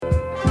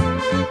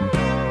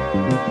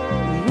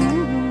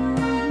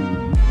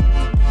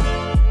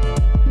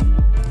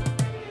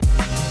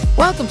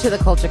Welcome to the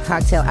Culture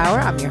Cocktail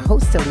Hour. I'm your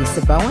host,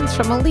 Elisa Bowens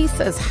from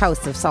Elisa's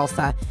House of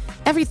Salsa.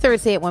 Every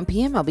Thursday at 1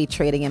 p.m., I'll be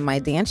trading in my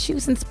dance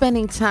shoes and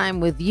spending time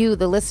with you,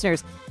 the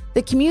listeners,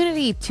 the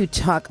community, to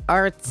talk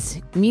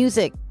arts,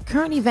 music,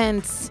 current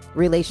events,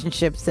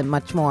 relationships, and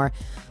much more.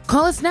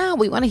 Call us now.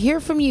 We want to hear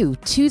from you.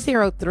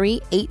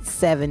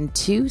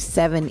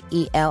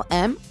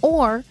 203-872-7ELM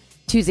or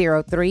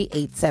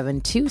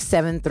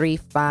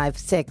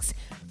 203-872-7356.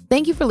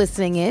 Thank you for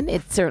listening in.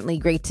 It's certainly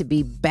great to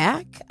be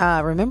back.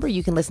 Remember,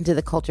 you can listen to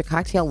the Culture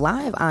Cocktail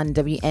live on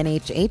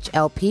WNHH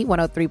LP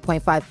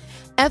 103.5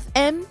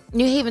 FM,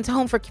 New Haven's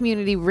home for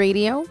community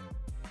radio.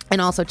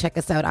 And also check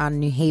us out on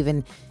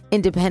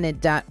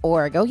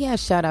newhavenindependent.org. Oh, yeah,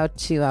 shout out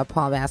to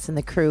Paul Bass and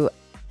the crew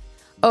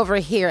over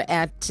here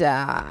at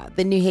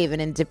the New Haven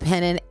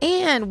Independent.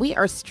 And we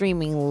are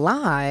streaming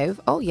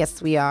live. Oh,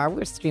 yes, we are.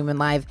 We're streaming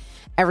live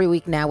every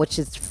week now, which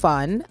is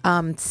fun.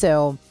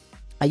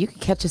 You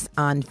can catch us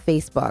on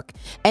Facebook.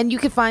 And you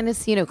can find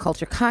us,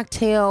 Culture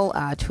Cocktail,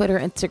 Twitter,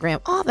 Instagram,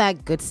 all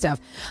that good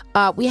stuff.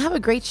 We have a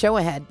great show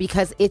ahead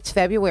because it's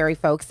February,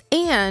 folks,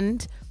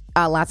 and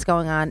lots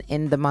going on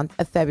in the month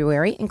of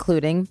February,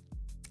 including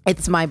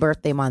it's my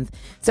birthday month.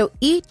 So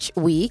each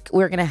week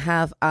we're going to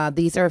have,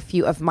 these are a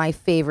few of my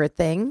favorite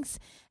things.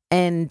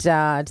 And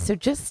so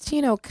just,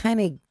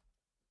 kind of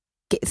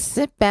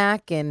sit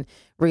back and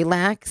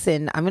relax.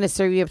 And I'm going to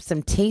serve you up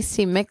some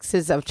tasty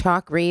mixes of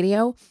talk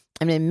radio.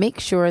 I'm going to make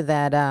sure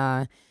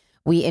that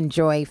we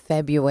enjoy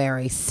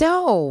February.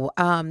 So,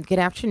 good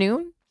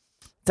afternoon.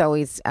 It's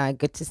always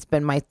good to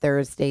spend my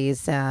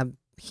Thursdays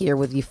here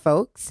with you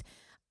folks.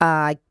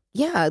 The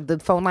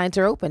phone lines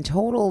are open.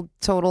 Total.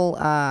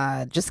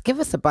 Just give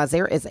us a buzz.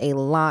 There is a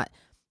lot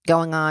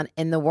going on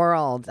in the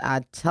world,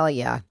 I tell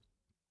you,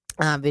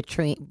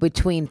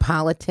 between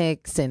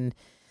politics and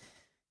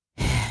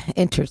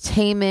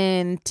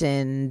entertainment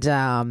and,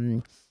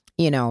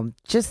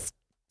 just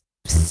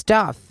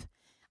stuff.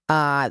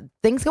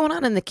 Things going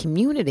on in the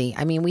community.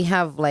 I mean, we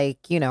have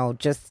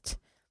just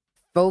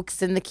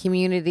folks in the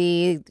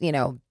community,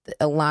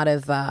 a lot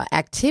of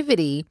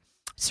activity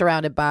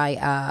surrounded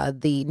by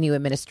the new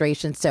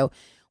administration. So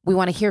we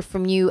want to hear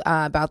from you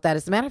about that.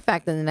 As a matter of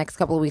fact, in the next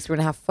couple of weeks, we're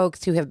going to have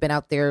folks who have been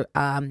out there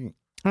in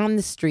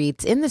the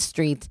streets,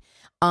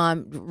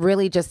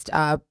 really just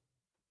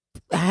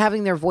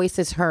having their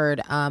voices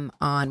heard on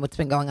what's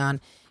been going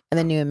on in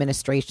the new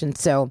administration.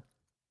 So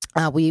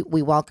we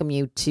welcome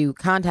you to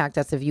contact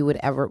us if you would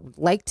ever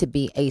like to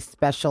be a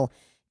special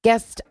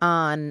guest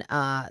on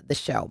the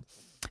show.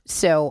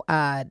 So,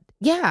 it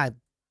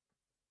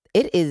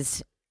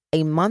is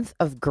a month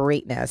of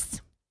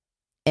greatness,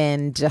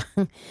 and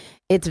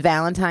it's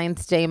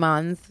Valentine's Day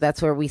month.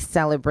 That's where we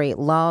celebrate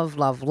love,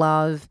 love,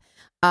 love.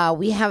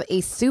 We have a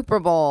Super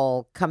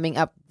Bowl coming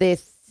up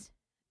this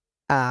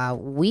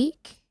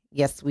week.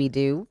 Yes, we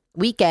do.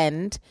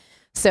 Weekend.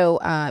 So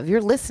if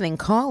you're listening,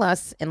 call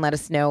us and let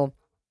us know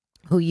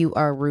who you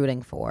are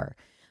rooting for.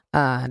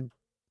 The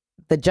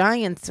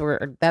Giants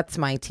that's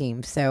my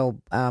team. So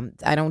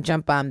I don't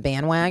jump on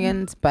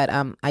bandwagons, but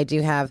I do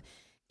have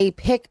a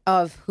pick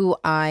of who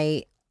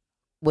I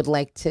would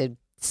like to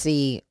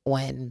see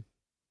win.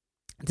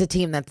 It's a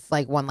team that's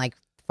won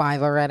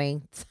 5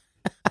 already.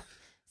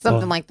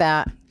 Something like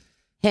that.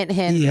 Hint,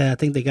 hint. Yeah, I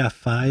think they got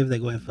 5. They're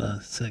going for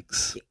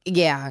 6.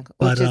 Yeah,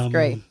 which is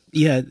great.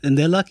 Yeah, and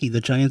they're lucky.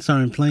 The Giants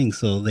aren't playing,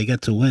 so they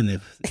get to win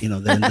if, they're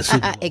in the Super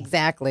Bowl.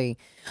 Exactly.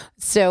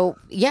 So,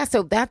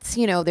 so that's,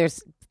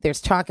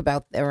 there's talk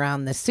about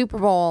around the Super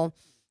Bowl.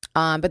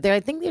 But I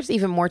think there's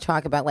even more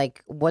talk about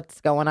what's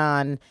going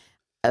on,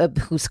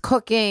 who's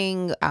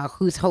cooking,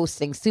 who's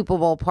hosting Super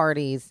Bowl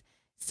parties.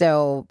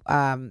 So,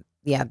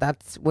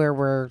 that's where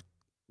we're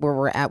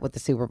at with the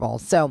Super Bowl.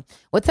 So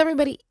what's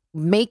everybody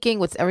making?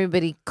 What's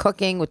everybody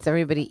cooking? What's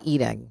everybody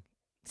eating?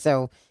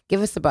 So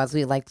give us a buzz.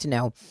 We'd like to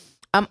know.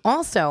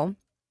 Also,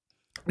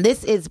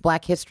 this is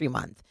Black History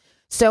Month.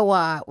 So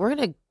I'm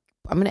going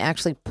to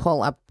actually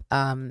pull up,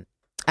 I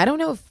don't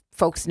know if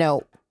folks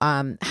know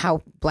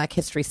how Black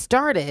history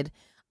started,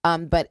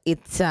 but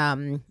it's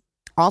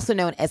also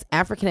known as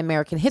African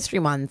American History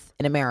Month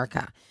in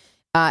America.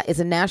 Is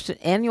a national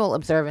annual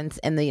observance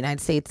in the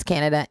United States,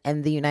 Canada,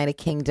 and the United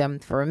Kingdom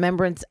for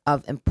remembrance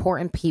of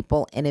important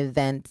people and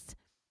events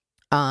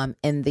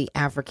in the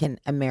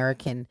African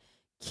American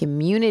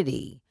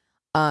community.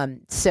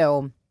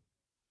 So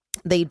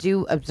they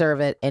do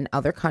observe it in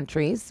other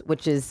countries,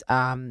 which is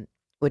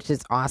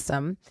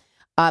awesome.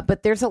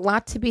 But there's a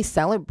lot to be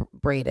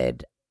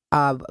celebrated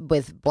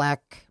with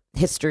Black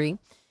history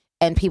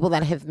and people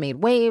that have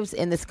made waves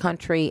in this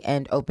country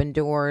and opened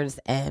doors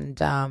and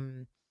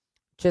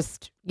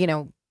just,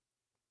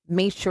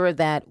 made sure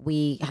that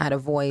we had a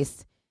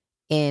voice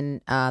in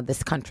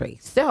this country.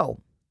 So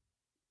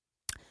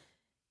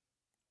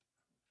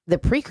the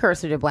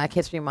precursor to Black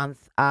History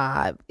Month,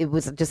 it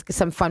was just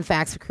some fun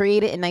facts.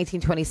 Created in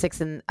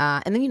 1926 in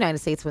the United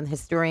States when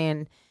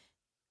historian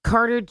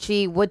Carter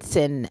G.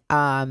 Woodson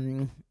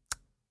and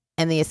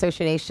the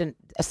Association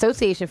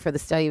for the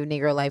Study of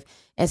Negro Life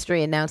and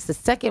History announced the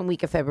second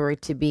week of February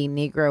to be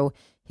Negro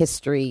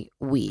History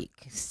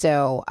Week.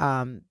 So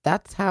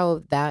that's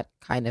how that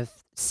kind of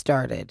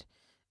started,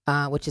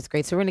 which is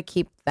great. So we're going to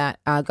keep that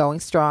going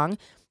strong.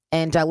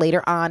 And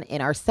later on in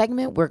our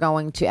segment, we're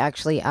going to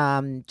actually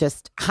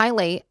just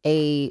highlight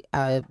a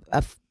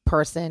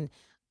person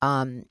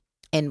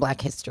in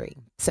Black history.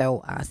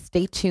 So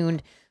stay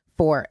tuned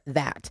for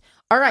that.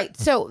 All right.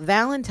 So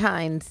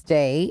Valentine's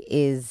Day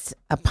is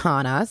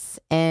upon us,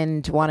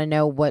 and want to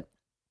know what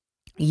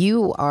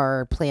you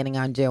are planning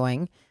on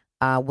doing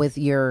with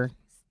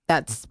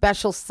that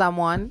special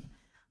someone.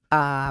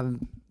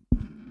 Valentine's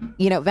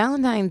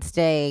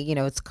Day,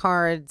 it's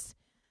cards,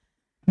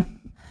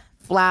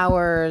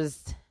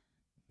 flowers,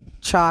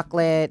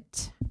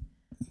 chocolate,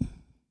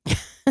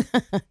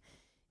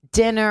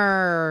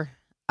 dinner,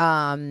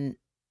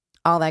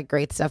 all that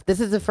great stuff.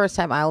 This is the first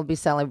time I will be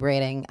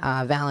celebrating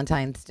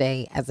Valentine's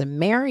Day as a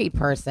married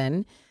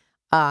person,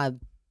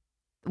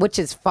 which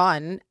is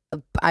fun.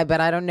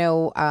 But I don't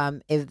know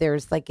if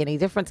there's like any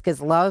difference,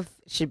 because love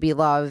should be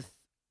love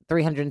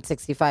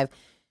 365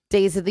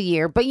 days of the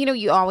year. But,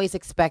 you always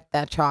expect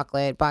that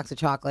box of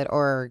chocolate,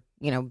 or,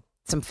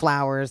 some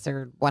flowers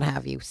or what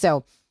have you.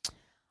 So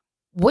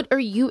what are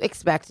you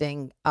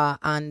expecting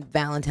on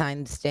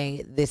Valentine's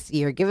Day this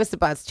year? Give us a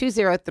buzz,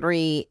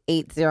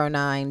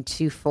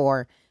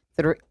 203-809-24.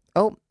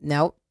 Oh,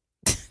 no.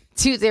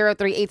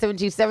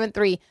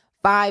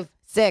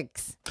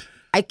 203-872-7356.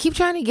 I keep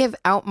trying to give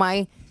out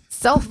my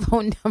cell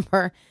phone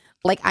number.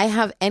 Like, I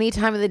have any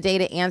time of the day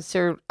to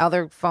answer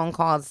other phone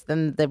calls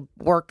than the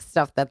work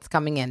stuff that's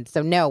coming in.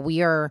 So, no,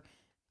 we are,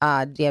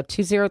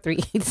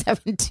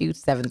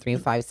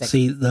 203-872-7356.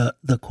 See,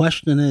 the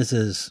question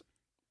is,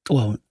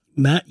 well,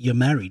 Matt, you're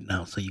married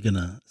now, so you're going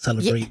to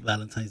celebrate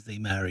Valentine's Day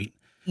married.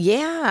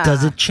 Yeah.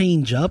 Does it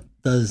change up?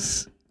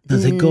 Does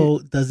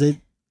it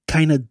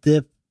kind of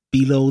dip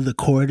below the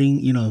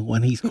courting,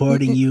 when he's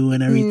courting you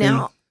and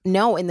everything?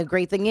 No. And the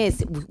great thing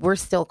is, we're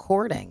still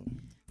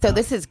courting. So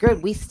this is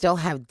good. We still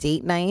have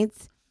date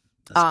nights.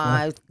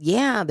 Yeah,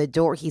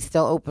 he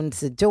still opens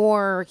the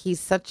door. He's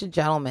such a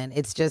gentleman.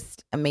 It's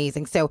just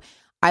amazing. So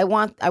I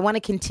want to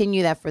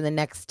continue that for the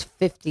next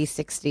 50,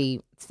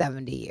 60,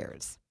 70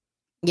 years.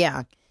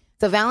 Yeah.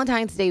 So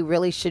Valentine's Day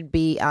really should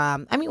be,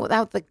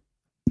 without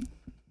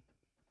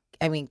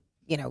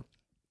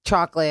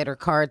chocolate or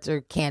cards or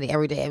candy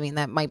every day. I mean,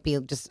 that might be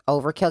just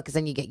overkill, because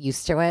then you get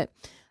used to it.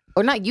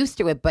 Or not used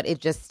to it, but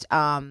it just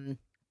seems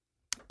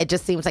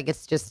like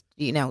it's just,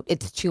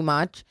 it's too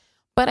much.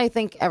 But I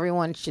think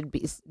everyone should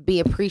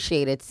be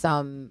appreciated at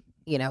some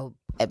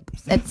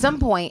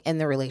point in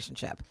the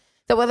relationship.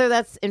 So whether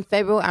that's on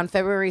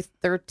February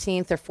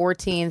 13th or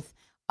 14th,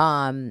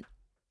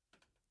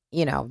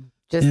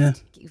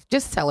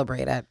 just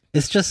celebrate it.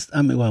 It's just,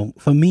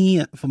 for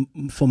me,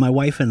 for my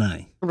wife and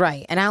I.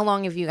 Right. And how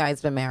long have you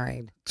guys been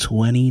married?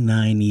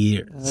 29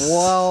 years.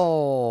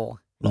 Whoa.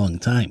 Long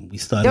time. We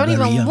started Don't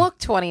very even young. Look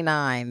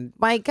 29.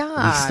 My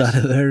gosh. We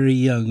started very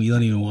young. We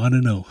don't even want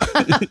to know.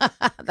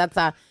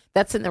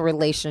 That's in the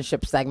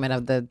relationship segment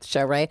of the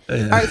show, right?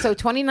 Yeah. All right, so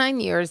 29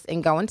 years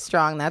and going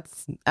strong.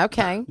 That's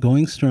okay.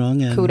 Going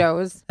strong. And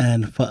kudos.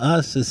 And for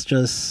us, it's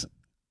just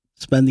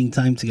spending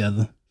time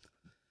together.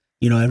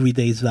 Every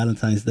day is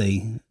Valentine's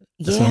Day.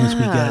 As long as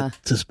we get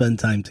to spend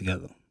time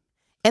together.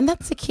 And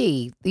that's the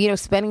key.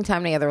 Spending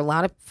time together. A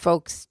lot of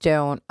folks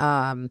don't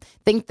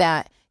think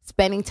that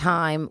spending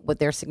time with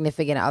their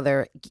significant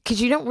other,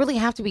 because you don't really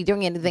have to be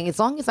doing anything. As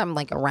long as I'm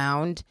like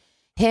around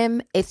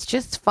him, it's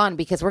just fun,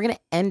 because we're going to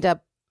end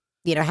up,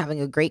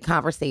 having a great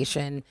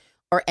conversation,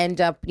 or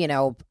end up, I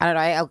don't know,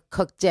 I'll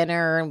cook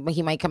dinner and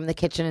he might come in the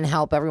kitchen and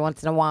help every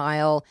once in a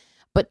while.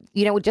 But,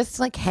 just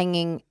like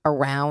hanging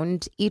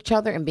around each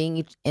other and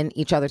being in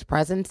each other's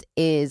presence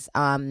is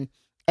a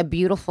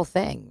beautiful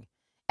thing.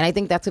 And I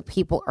think that's what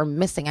people are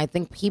missing. I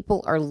think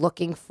people are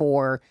looking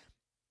for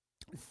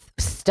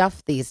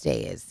stuff these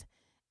days.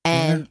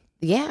 And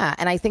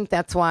and I think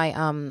that's why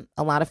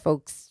a lot of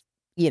folks,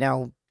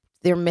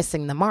 they're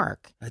missing the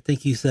mark. I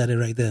think you said it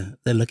right there.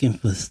 They're looking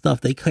for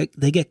stuff. They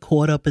get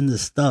caught up in the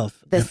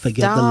stuff and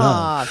forget the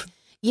love.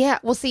 Yeah,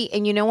 well, see,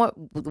 and you know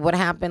what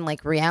happened?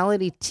 Like,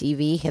 reality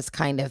TV has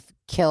kind of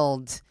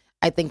killed,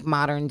 I think,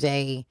 modern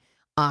day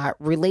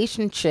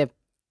relationship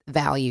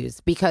values,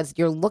 because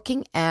you're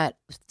looking at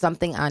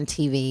something on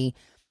TV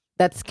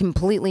that's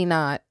completely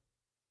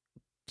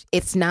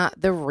it's not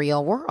the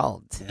real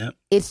world. Yep.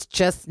 It's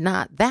just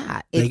not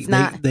that.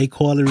 They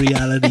call it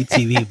reality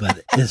TV,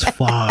 but it's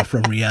far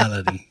from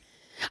reality.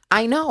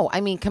 I know.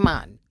 I mean, come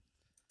on.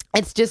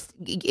 It's just,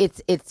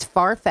 it's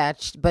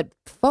far-fetched, but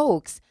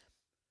folks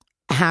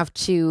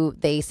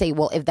they say,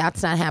 well, if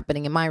that's not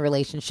happening in my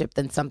relationship,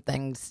 then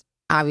something's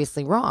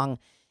obviously wrong.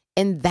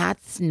 And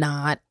that's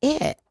not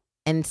it.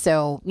 And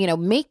so,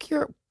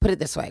 put it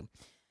this way.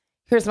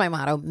 Here's my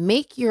motto: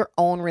 make your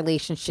own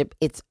relationship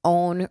its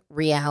own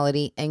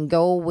reality, and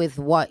go with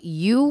what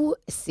you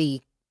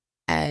see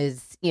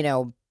as,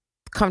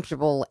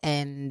 comfortable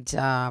and,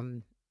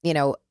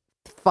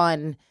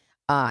 fun,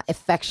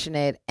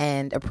 affectionate,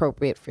 and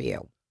appropriate for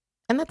you.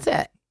 And that's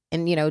it.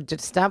 and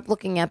just stop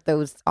looking at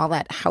all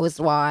that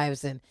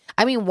Housewives, and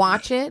I mean,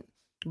 watch it,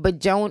 but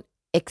don't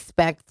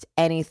expect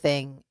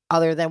anything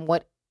other than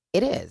what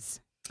it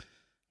is.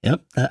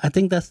 Yep. I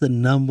think that's the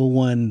number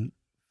one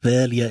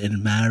failure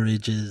in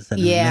marriages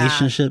and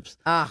relationships.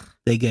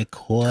 They get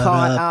caught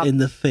up in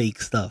the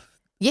fake stuff.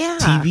 Yeah.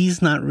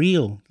 TV's not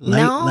real.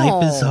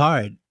 Life is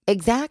hard.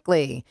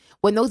 Exactly.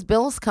 When those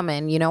bills come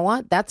in, you know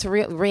what? That's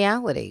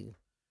reality.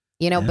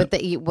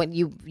 But when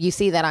you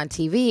see that on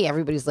TV,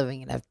 everybody's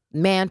living in a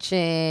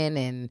mansion,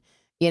 and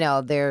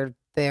the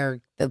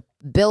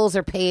bills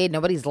are paid,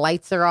 nobody's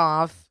lights are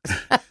off.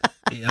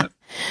 Yep.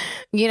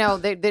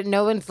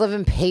 No one's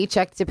living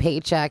paycheck to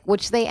paycheck,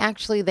 which they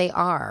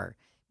are,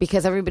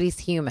 because everybody's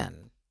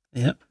human.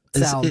 Yep.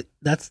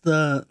 That's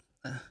the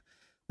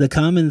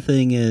common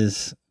thing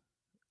is,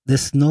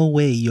 there's no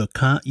way your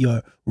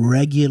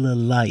regular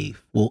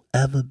life will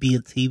ever be a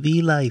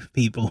TV life,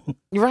 people.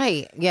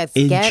 Right. Yes.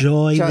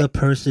 Enjoy the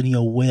person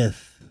you're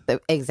with.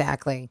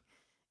 Exactly.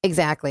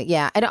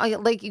 Yeah. And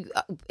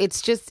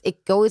it's just,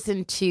 it goes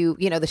into,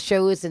 the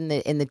shows and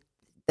the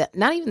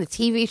not even the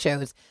TV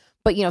shows,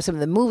 but, some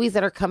of the movies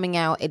that are coming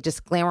out, it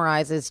just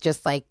glamorizes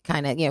just like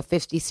kind of,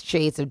 50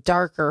 Shades of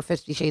Dark or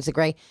 50 Shades of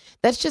Grey.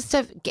 That's just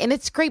and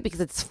it's great because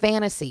it's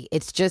fantasy.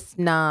 It's just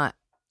not,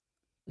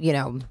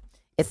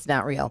 it's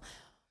not real.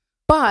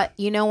 But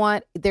you know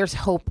what? There's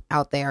hope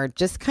out there.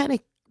 Just kind of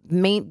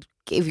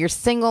if you're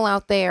single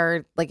out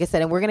there, like I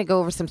said, and we're going to go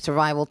over some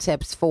survival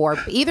tips for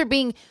either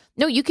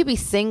you could be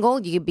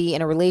single, you could be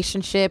in a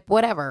relationship,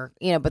 whatever,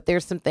 but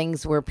there's some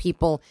things where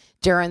people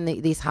during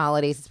these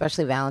holidays,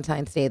 especially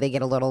Valentine's Day, they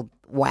get a little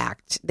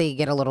whacked. They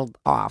get a little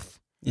off.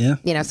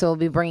 Yeah. So we'll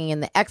be bringing in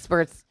the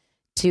experts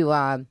to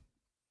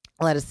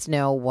let us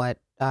know what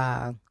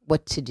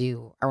to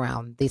do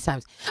around these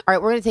times. All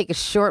right, we're going to take a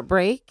short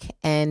break,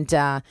 and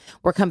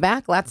we'll come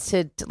back. Lots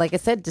to, like I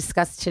said,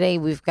 discuss today.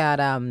 We've got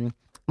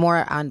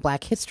more on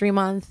Black History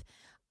Month.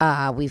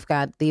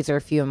 These are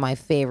a few of my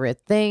favorite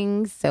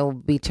things. So we'll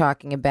be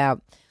talking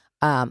about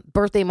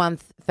birthday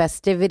month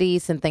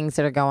festivities and things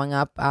that are going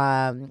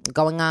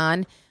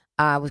on.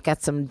 We've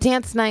got some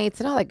dance nights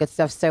and all that good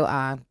stuff.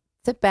 So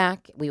sit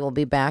back. We will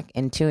be back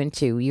in 2 and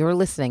 2. You're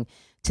listening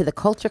to the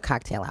Culture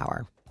Cocktail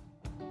Hour.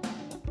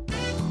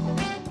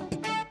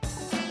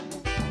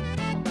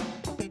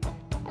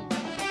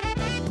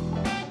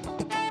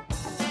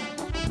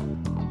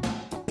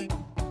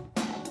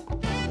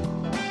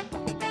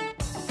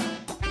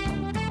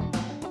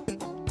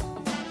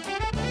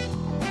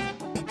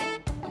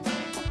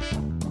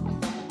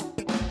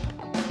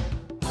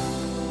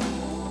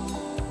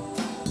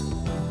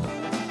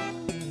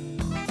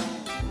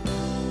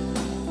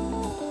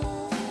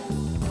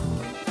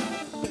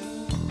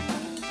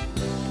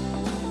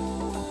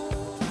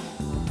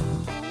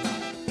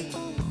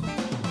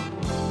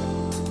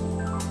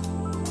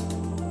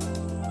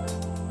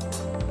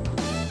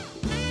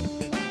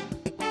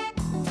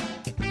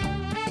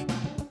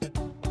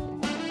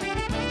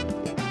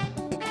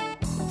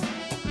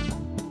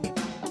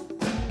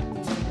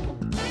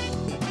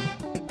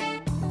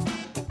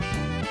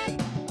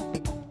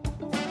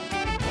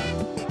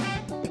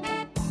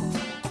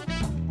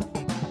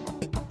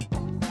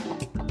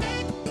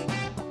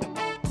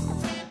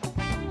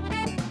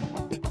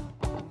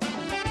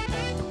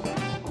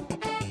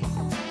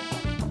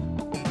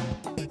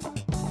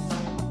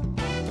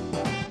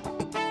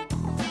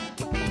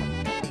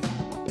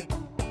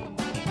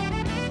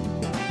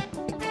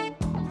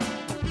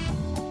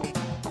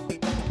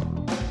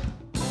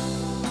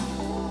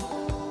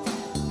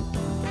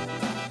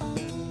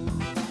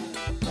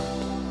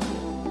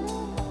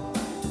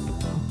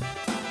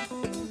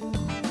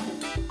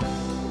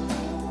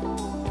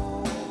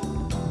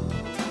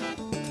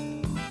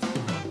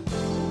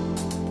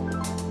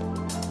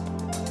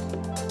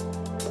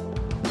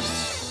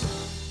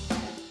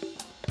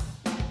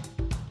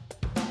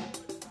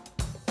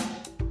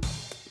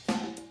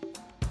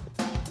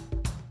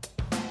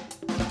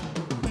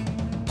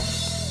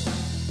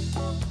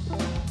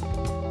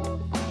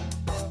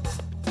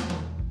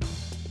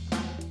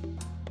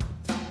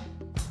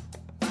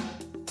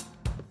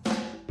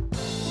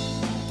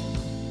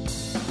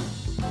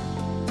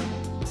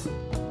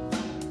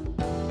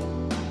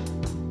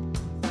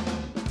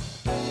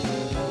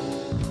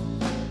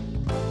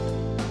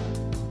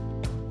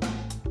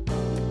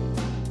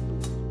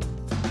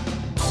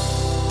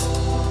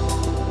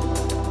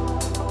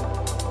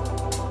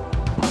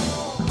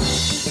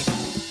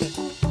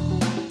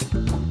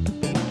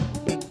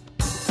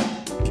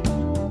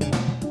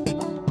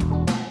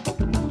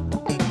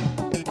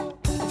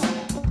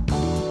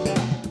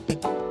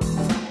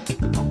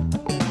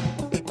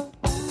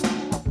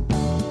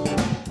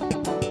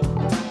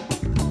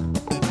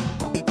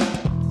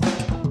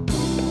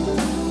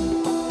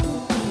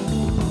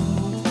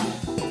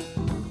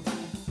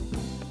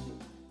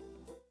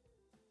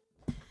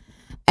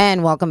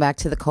 And welcome back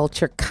to the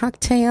Culture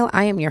Cocktail.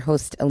 I am your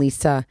host,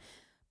 Elisa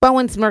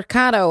Bowens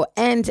Mercado.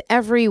 And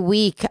every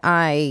week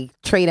I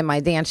trade in my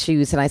dance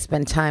shoes and I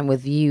spend time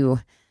with you,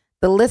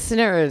 the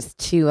listeners,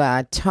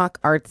 to talk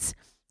arts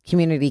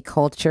community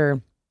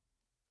culture,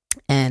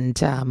 and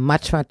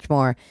much, much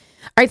more.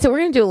 All right, so we're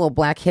going to do a little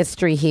Black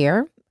history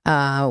here.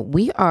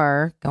 We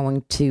are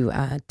going to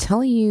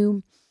tell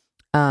you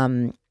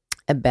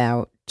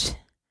about,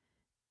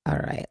 all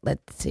right,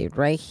 let's see,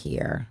 right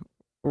here,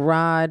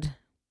 Rod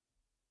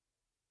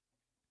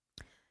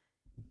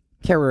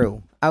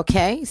Carew.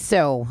 Okay,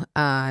 so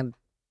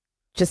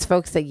just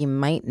folks that you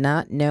might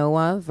not know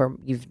of, or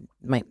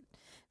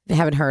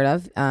haven't heard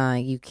of,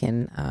 you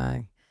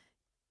can.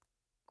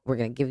 We're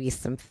going to give you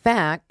some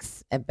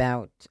facts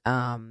about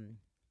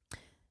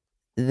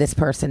this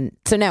person.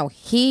 So no,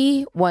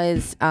 he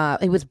was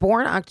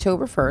born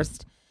October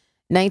 1st,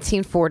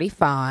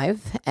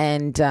 1945,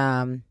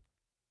 and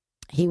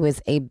he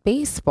was a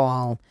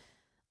baseball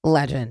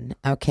legend.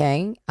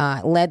 Okay,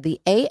 led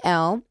the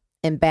AL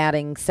in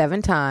batting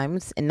 7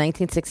 times in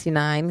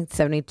 1969,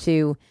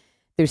 72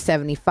 through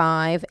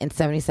 75, and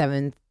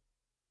 77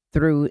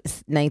 through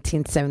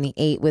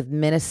 1978 with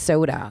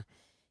Minnesota.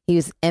 He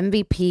was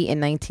MVP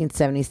in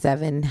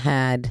 1977,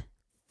 had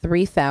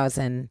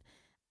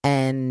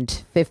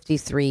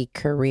 3,053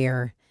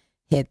 career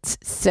hits.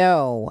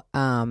 So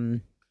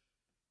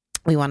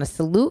we want to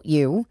salute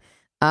you,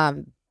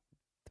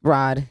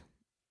 Rod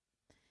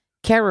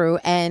Carew.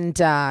 And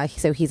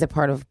so he's a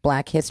part of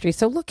Black history.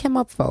 So look him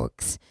up,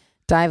 folks.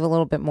 Dive a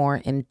little bit more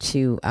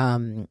into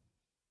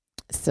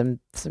some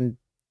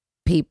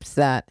peeps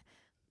that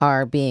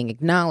are being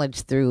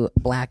acknowledged through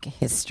Black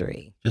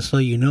history. Just so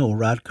you know,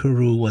 Rod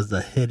Carew was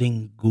the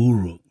hitting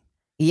guru.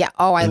 Yeah.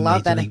 Oh, I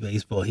love that. Major League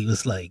Baseball. He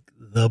was like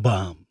the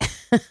bomb.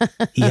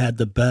 He had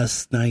the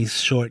best, nice,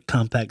 short,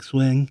 compact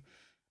swing,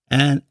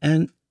 and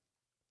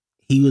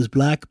he was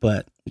Black.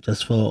 But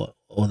just for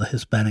all the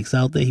Hispanics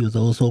out there, he was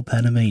also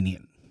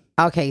Panamanian.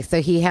 Okay,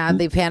 so he had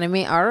the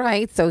Panamanian. All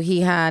right, so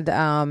he had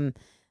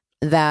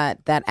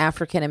that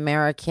African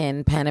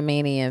American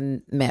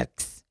Panamanian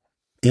mix.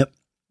 Yep.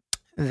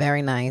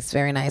 Very nice,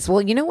 very nice.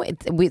 Well, you know what?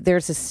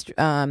 There's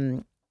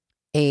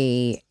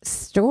a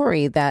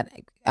story that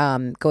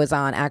goes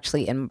on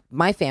actually in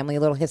my family.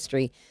 A little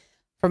history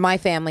for my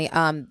family.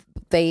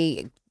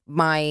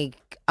 My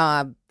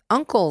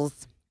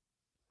uncle's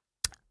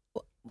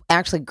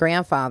actually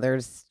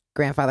grandfather's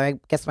grandfather. I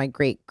guess my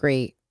great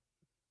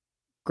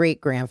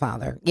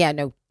grandfather. Yeah,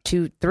 no,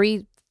 2,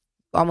 3,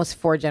 almost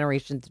 4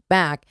 generations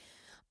back.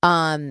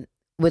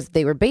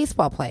 They were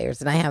baseball players,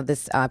 and I have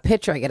this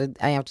picture.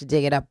 I have to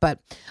dig it up, but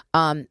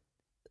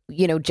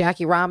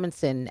Jackie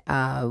Robinson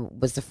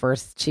was the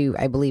first to,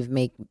 I believe,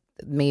 make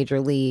major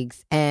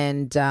leagues,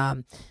 and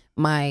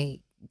my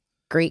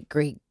great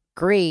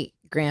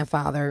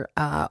grandfather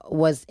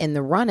was in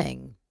the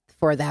running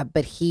for that,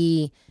 but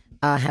he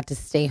had to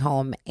stay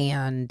home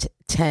and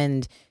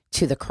tend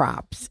to the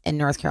crops in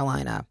North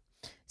Carolina,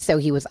 so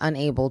he was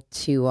unable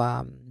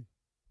to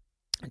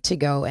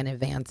go and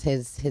advance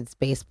his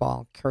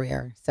baseball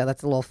career. So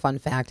that's a little fun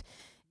fact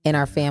in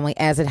our family,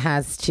 as it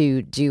has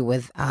to do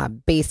with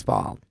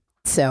baseball.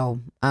 So,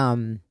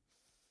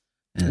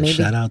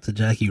 shout out to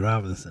Jackie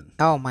Robinson.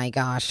 Oh my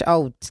gosh!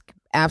 Oh,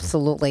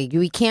 absolutely.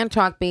 We can't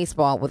talk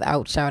baseball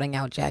without shouting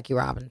out Jackie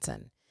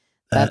Robinson.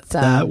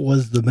 That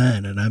was the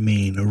man, and I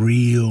mean a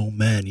real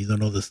man. You don't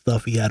know the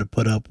stuff he had to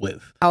put up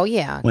with. Oh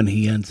yeah, when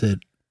he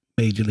entered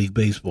Major League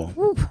Baseball.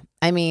 Whoop.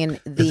 I mean,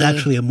 there's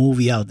actually a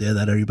movie out there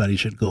that everybody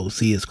should go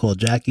see. It's called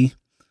Jackie.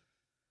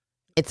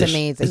 It's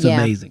amazing. It's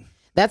amazing.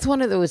 That's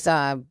one of those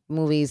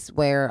movies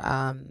where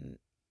I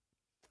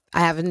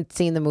haven't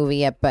seen the movie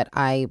yet, but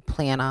I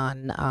plan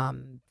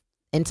on,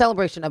 in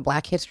celebration of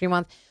Black History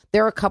Month,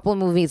 there are a couple of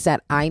movies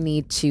that I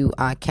need to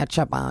catch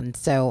up on.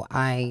 So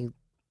I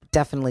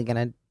definitely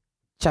going to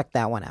check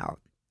that one out.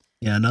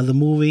 Yeah, another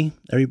movie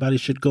everybody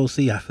should go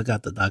see. I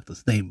forgot the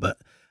doctor's name, but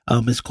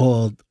it's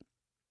called...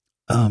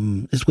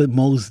 it's with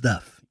Mos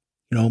Def.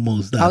 You know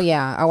Mos Def. Oh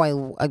yeah.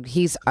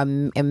 He's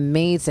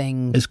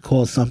amazing. It's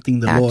called Something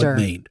the actor. Lord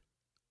Made.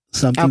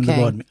 Something the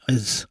Lord Made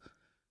is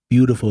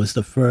beautiful. It's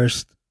the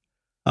first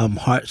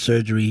heart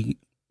surgery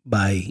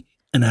by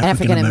an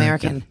African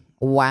American.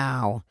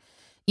 Wow.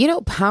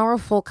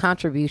 Powerful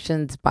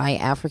contributions by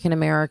African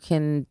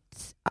Americans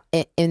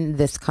in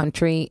this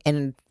country,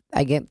 and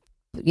I get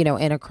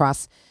and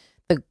across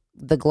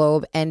the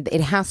globe, and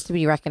it has to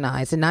be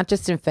recognized, and not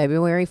just in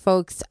February,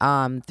 folks,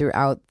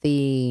 throughout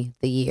the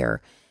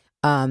year.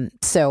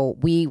 So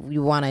we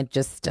want to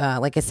just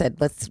like I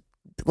said, let's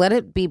let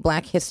it be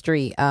Black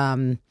History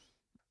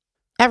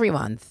every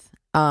month,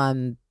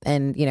 and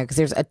because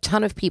there's a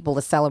ton of people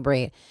to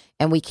celebrate,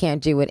 and we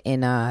can't do it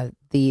in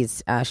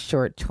these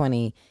short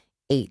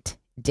 28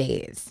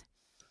 days.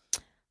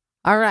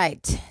 All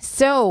right,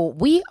 so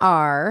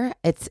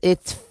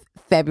it's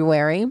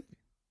February.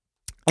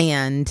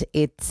 And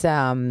it's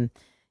time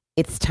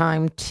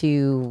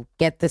to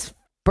get this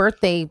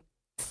birthday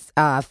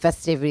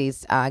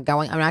festivities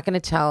going. I'm not going to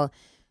tell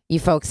you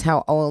folks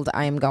how old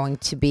I am going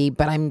to be,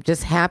 but I'm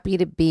just happy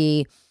to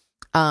be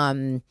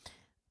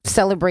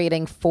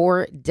celebrating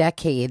 4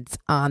 decades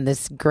on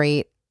this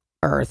great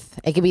Earth.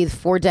 It could be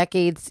 4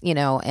 decades,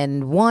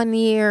 and 1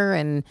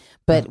 year,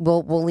 but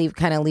we'll leave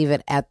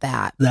it at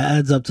that. That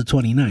adds up to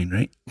 29,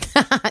 right?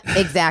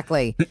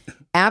 Exactly.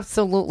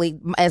 Absolutely.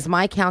 As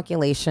my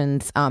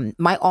calculations,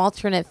 my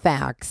alternative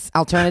facts,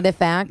 There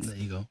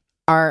you go.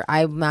 are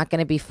I'm not going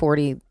to be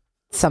 40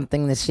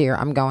 something this year.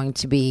 I'm going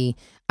to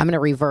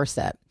reverse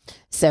it.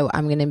 So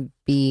I'm going to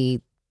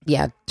be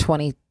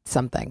 20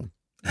 something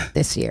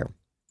this year.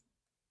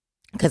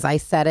 Because I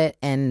said it,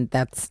 and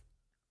that's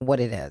what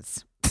it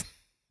is.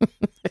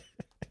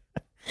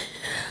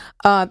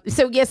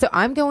 So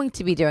I'm going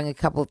to be doing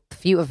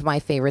few of my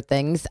favorite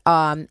things.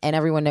 And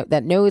everyone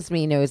that knows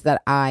me knows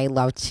that I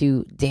love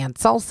to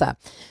dance salsa.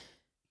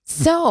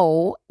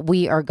 So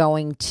we are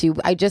going to,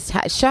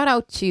 shout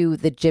out to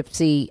the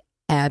Gypsy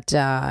at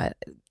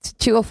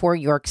 204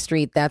 York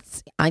Street.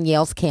 That's on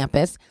Yale's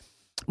campus.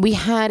 We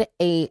had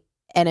an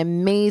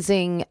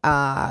amazing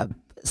Latin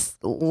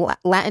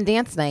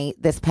dance night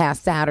this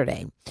past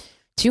Saturday.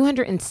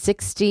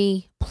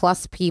 260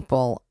 plus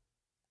people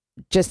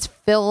just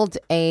filled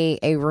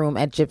a room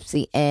at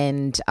Gypsy,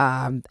 and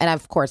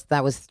of course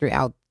that was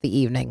throughout the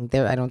evening.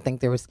 I don't think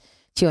there was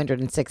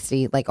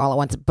 260 like all at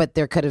once, but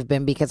there could have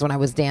been, because when I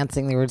was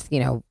dancing there was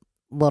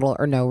little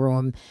or no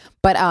room.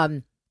 But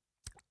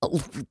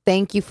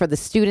thank you for the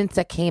students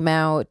that came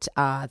out.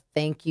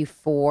 Thank you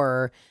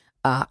for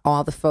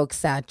all the folks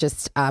that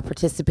just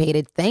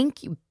participated.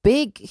 Thank you,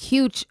 big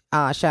huge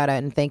shout out,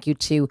 and thank you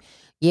to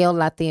Yale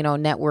Latino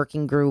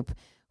Networking Group,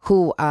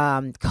 who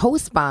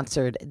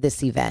co-sponsored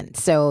this event.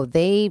 So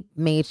they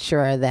made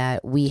sure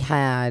that we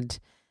had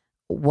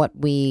what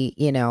we,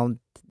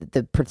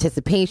 the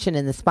participation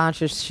and the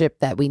sponsorship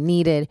that we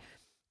needed.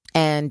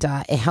 And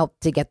it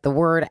helped to get the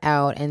word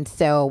out. And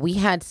so we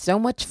had so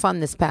much fun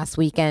this past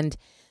weekend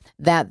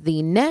that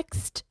the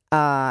next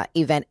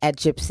event at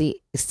Gypsy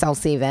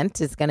Salsa event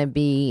is going to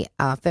be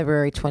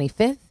February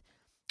 25th.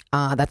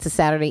 That's a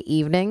Saturday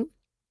evening,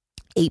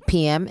 8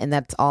 p.m. And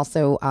that's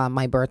also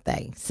my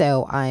birthday.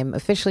 So I'm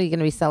officially going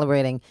to be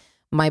celebrating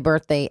my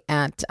birthday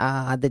at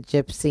the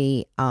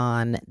Gypsy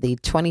on the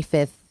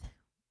 25th,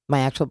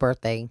 my actual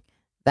birthday,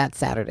 that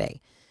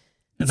Saturday.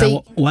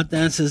 So, what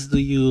dances did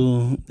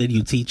you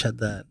teach at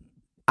that?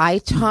 I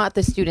taught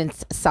the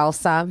students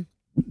salsa,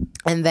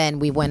 and then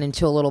we went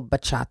into a little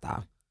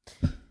bachata.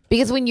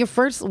 Because when you're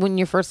first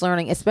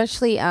learning,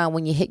 especially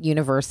when you hit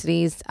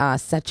universities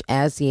such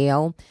as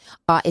Yale,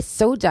 it's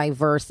so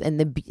diverse,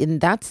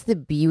 and that's the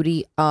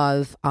beauty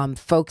of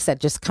folks that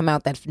just come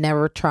out that've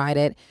never tried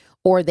it,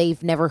 or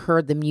they've never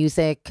heard the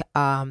music,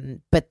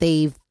 but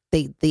the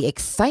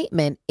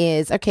excitement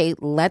is, okay,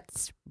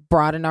 let's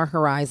broaden our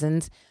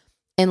horizons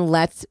and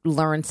let's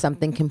learn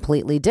something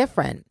completely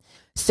different.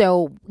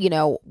 So,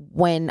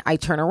 when I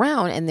turn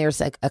around and there's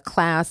a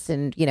class,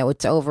 and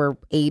it's over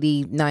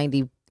 80,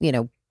 90,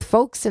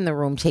 folks in the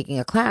room taking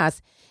a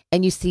class,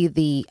 and you see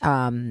the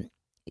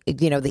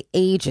the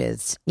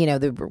ages,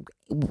 the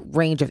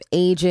range of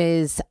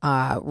ages,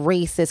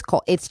 races,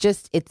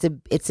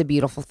 it's a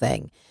beautiful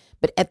thing.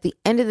 But at the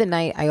end of the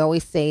night, I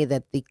always say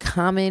that the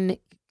common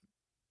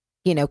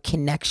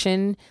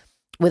connection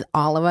with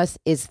all of us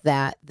is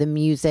that the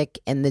music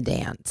and the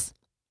dance.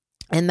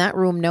 In that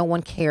room, no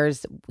one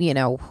cares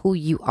who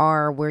you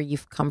are, where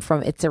you've come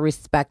from. It's a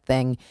respect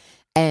thing.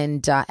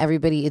 And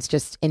everybody is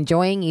just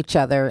enjoying each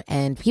other,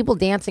 and people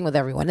dancing with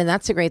everyone. And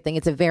that's a great thing.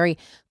 It's a very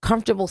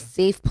comfortable,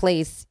 safe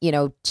place,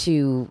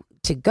 to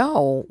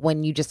go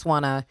when you just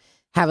want to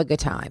have a good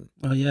time.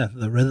 Oh, yeah.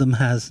 The rhythm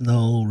has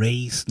no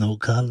race, no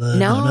color,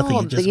 no nothing.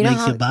 It just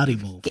makes your body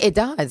move. It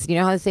does. You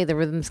know how they say the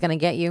rhythm's going to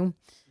get you?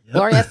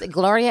 Yep.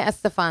 Gloria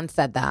Estefan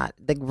said that.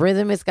 The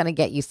rhythm is going to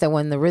get you. So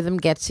when the rhythm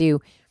gets you,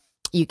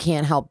 you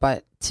can't help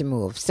but to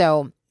move.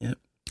 So yep.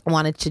 I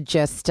wanted to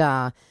just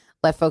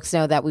let folks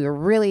know that we were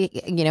really,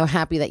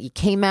 happy that you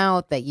came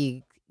out, that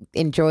you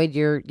enjoyed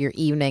your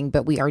evening,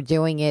 but we are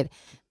doing it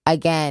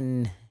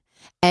again.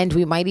 And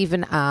we might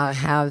even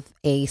have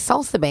a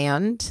salsa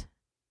band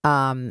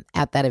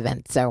at that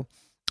event. So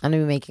I'm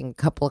going to be making a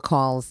couple of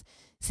calls,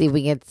 see if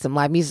we get some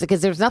live music,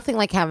 because there's nothing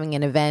like having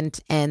an event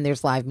and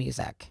there's live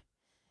music.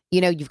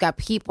 You've got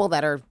people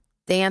that are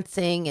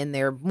dancing and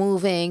they're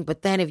moving,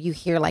 but then if you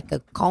hear like a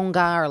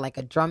conga or like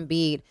a drum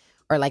beat,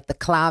 or like the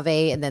clave,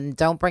 and then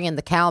don't bring in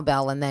the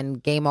cowbell, and then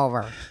game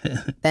over.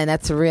 Then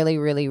that's really,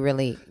 really,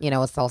 really, a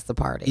salsa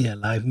party. Yeah,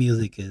 live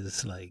music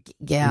is like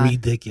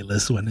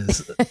ridiculous when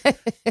it's.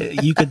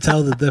 You can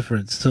tell the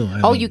difference too.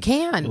 I mean, you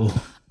can.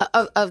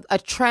 A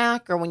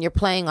track, or when you're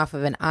playing off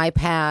of an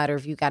iPad, or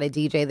if you got a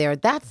DJ there,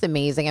 that's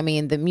amazing. I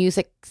mean, the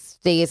music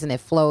stays and it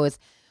flows,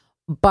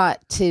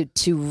 but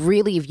to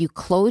really, if you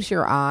close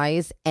your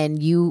eyes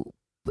and you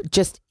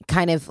just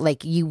kind of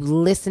like you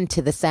listen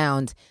to the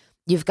sounds.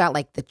 You've got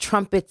like the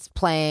trumpets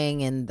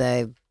playing and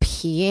the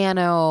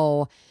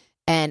piano,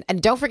 and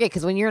don't forget,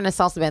 because when you're in a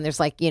salsa band, there's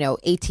like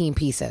 18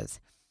 pieces,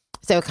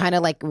 so it kind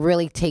of like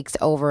really takes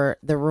over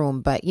the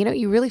room. But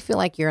you really feel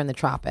like you're in the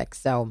tropics.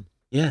 So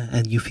yeah,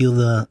 and you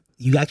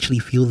actually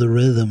feel the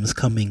rhythms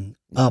coming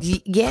up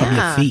from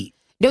your feet.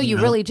 No, you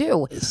really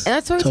do. It's And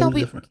that's what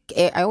totally I tell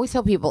people. I always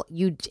tell people,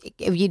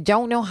 if you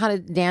don't know how to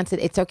dance it,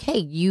 it's okay.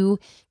 You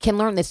can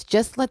learn this.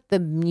 Just let the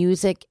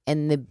music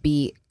and the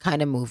beat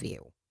kind of move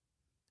you.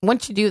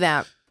 Once you do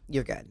that,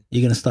 you're good.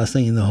 You're gonna start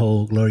singing the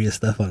whole Gloria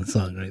Stefan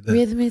song right there.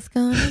 Rhythm is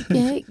gonna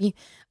get you.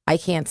 I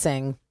can't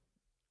sing.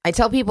 I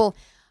tell people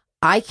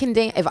I can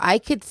dance. If I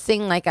could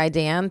sing like I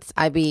dance,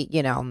 I'd be,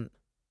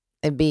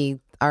 it'd be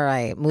all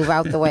right. Move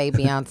out the way,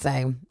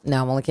 Beyonce.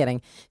 No, I'm only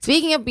kidding.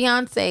 Speaking of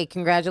Beyonce,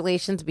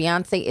 congratulations.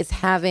 Beyonce is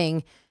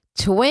having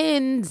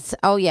twins.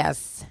 Oh,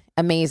 yes.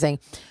 Amazing.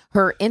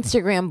 Her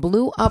Instagram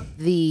blew up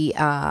the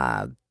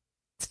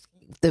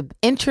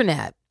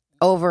internet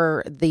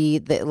over the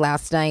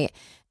last night.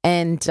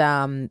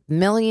 And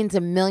millions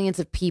and millions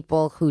of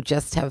people who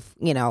just have,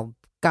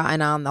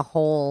 gotten on the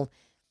whole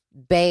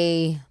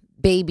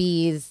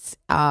babies.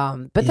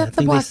 But that's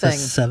a blessing. They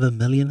said 7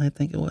 million, I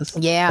think it was.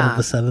 Yeah.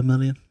 Over 7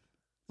 million.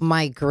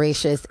 My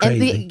gracious.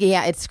 Crazy. And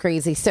it's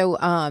crazy. So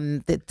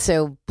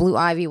so Blue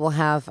Ivy will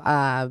have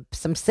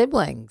some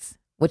siblings,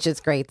 which is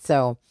great.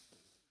 So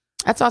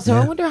that's awesome.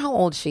 Yeah. I wonder how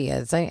old she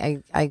is.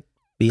 I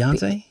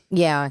Beyonce?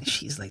 yeah.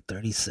 She's like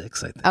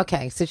 36, I think.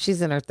 Okay, so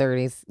she's in her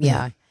 30s.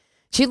 Yeah.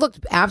 She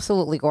looked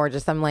absolutely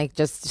gorgeous. I'm like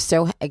just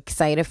so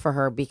excited for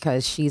her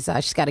because she's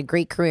got a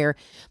great career.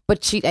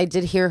 But I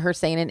did hear her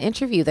say in an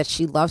interview that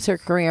she loves her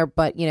career,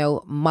 but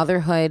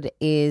motherhood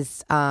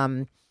is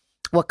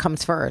what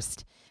comes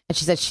first. And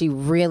she said she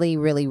really,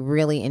 really,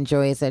 really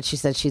enjoys it. She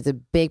said she's a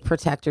big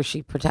protector.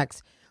 She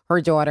protects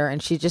her daughter,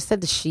 and she just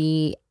said that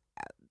she,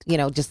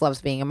 just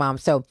loves being a mom.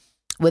 So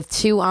with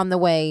 2 on the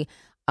way,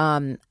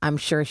 I'm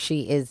sure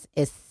she is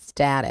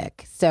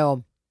ecstatic.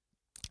 So.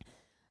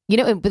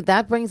 But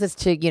that brings us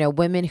to,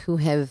 women who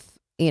have,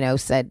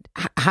 said,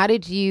 how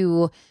did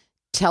you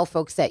tell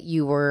folks that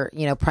you were,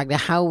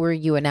 pregnant? How were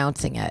you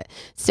announcing it?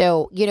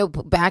 So,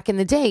 back in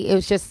the day, it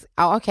was just,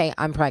 oh, okay,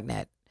 I'm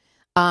pregnant.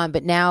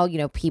 But now,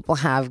 people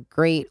have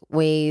great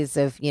ways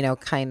of,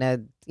 kind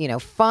of,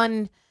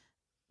 fun,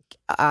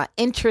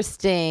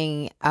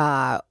 interesting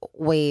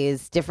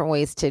ways, different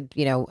ways to,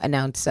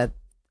 announce that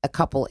a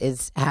couple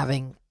is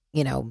having,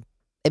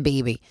 a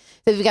baby.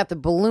 So you've got the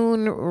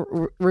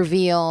balloon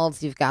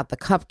reveals, you've got the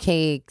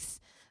cupcakes.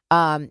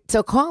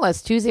 So call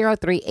us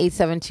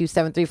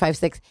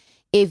 203-872-7356.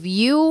 If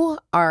you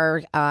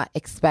are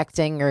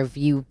expecting or if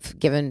you've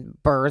given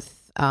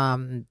birth,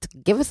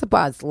 give us a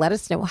buzz. Let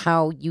us know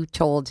how you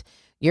told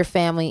your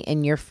family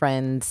and your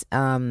friends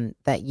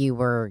that you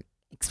were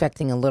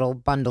expecting a little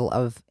bundle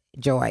of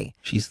joy.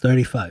 She's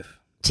 35.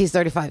 She's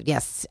 35.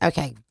 Yes.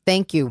 Okay.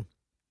 Thank you.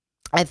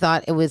 I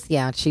thought it was,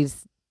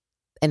 she's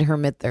in her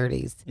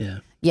mid-30s. Yeah.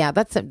 Yeah,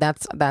 that's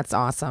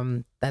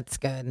awesome. That's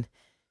good.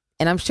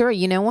 And I'm sure,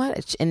 you know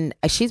what? And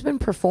she's been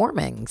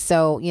performing.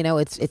 So,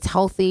 it's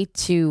healthy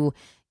to,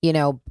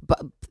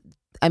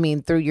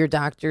 through your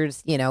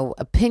doctor's,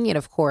 opinion,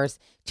 of course,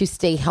 to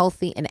stay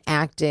healthy and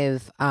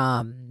active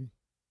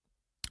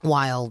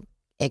while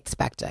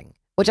expecting,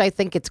 which I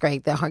think it's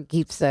great. The heart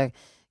keeps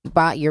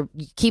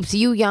keeps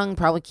you young,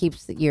 probably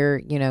keeps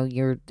your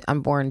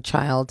unborn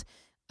child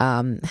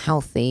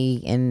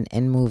healthy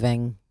and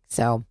moving.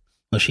 So,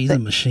 well, she's a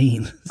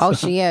machine. So. Oh,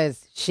 she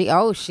is. She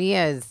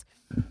is.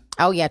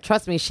 Oh yeah,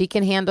 trust me, she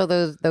can handle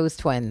those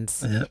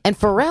twins. Yep. And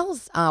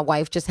Pharrell's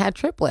wife just had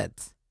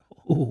triplets.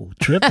 Ooh,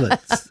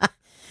 triplets.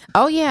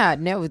 Oh yeah,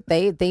 no,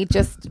 they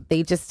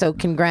just so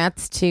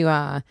congrats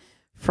to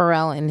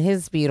Pharrell and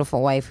his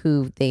beautiful wife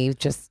who they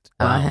just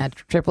had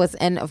triplets,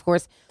 and of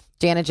course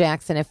Janet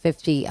Jackson at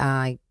 50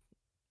 had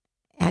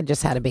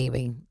just had a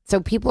baby.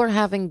 So people are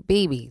having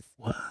babies.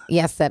 What?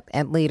 Yes,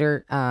 at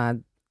later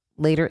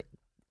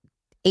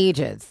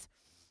ages.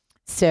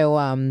 So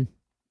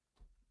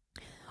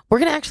we're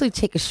going to actually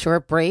take a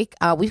short break.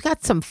 We've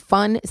got some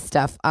fun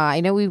stuff. I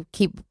know we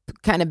keep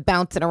kind of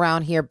bouncing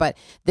around here, but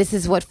this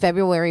is what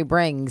February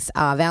brings.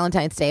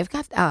 Valentine's Day. I've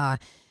got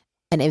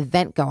an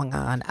event going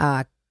on.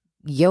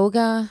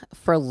 Yoga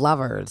for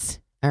lovers.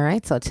 All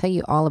right. So I'll tell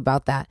you all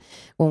about that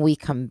when we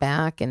come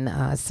back,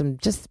 and some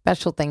just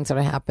special things that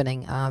are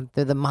happening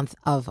through the month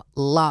of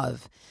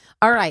love.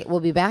 All right.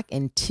 We'll be back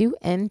in 2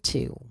 and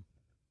 2.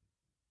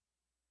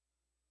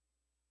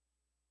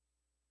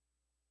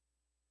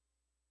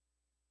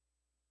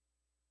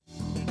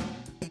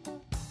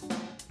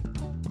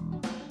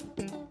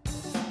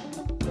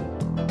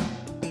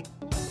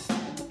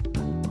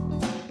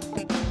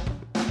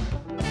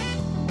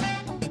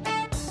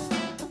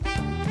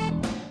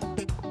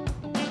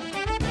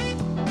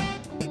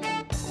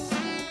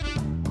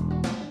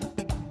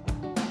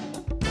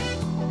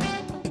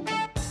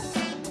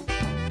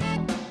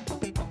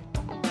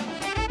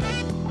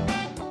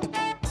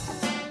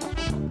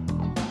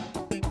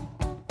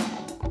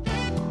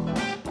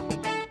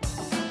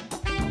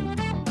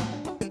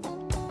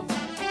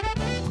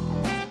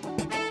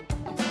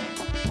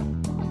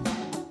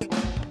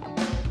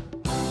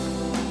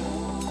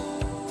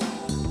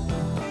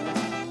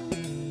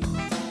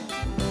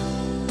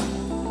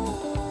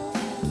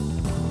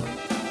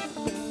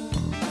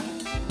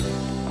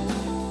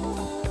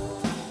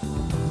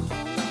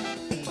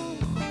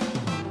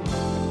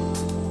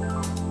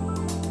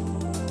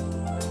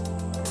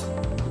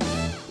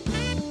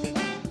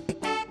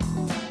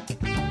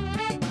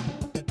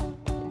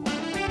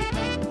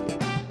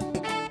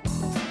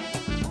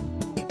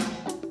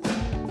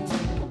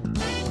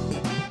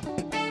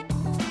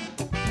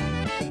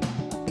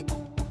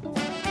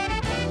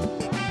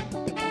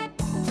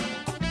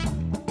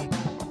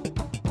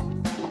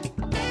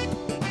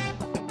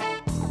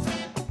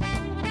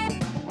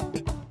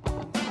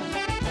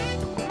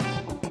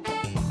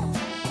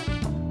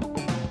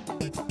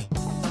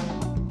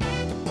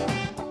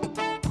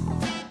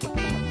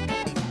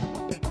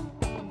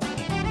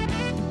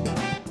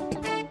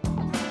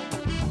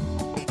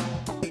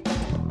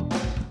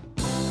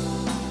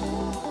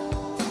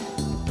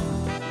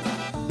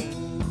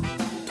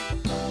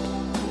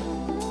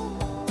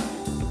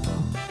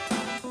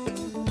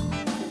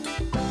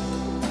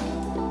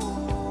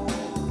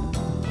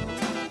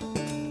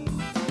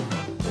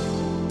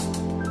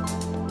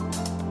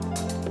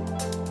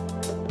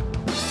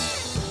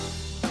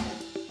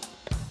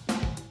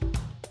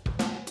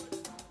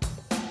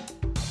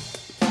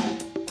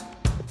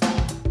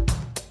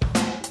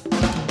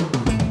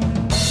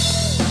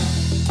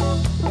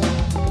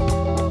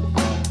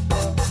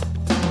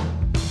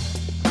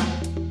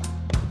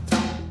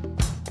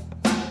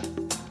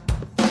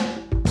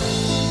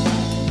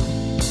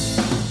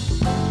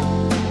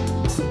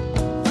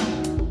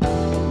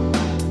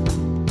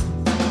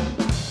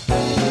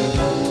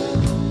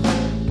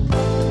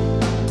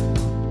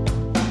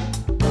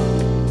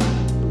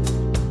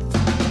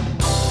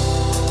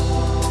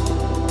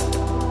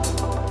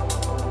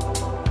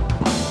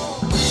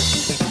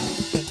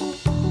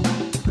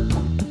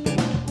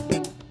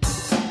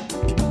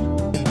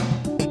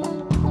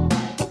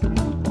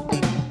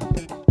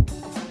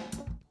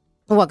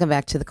 Welcome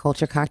back to the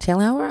Culture Cocktail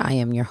Hour. I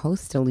am your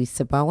host,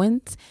 Elisa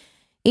Bowens.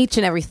 Each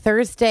and every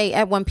Thursday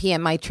at 1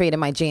 p.m., I trade in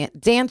my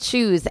dance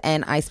shoes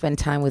and I spend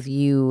time with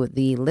you,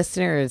 the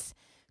listeners,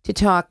 to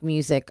talk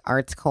music,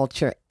 arts,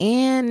 culture,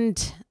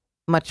 and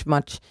much,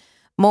 much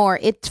more.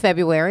 It's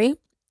February.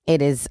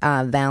 It is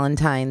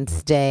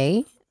Valentine's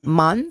Day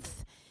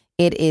month.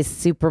 It is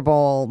Super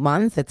Bowl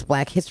month. It's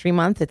Black History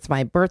Month. It's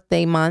my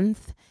birthday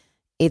month.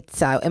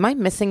 It's, am I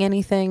missing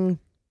anything?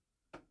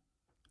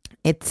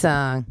 It's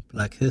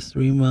Black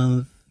History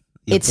Month.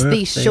 It's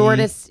birthday. the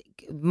shortest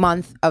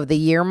month of the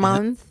year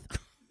month.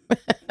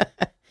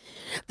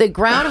 That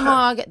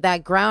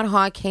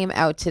groundhog came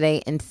out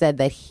today and said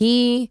that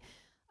he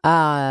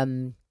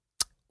will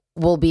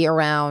be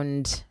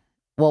around.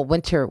 Well,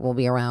 winter will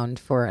be around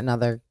for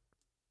another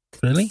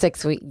Really?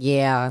 6 weeks.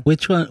 Yeah.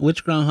 Which one?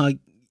 Which groundhog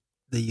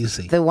did you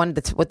see? The one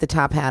that's with the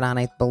top hat on,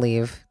 I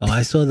believe. Oh,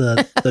 I saw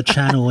the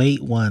Channel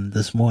 8 one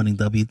this morning,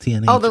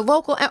 WTNH. Oh, the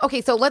local. Okay,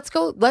 so let's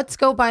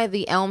go by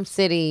the Elm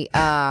City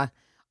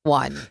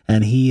one.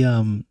 And he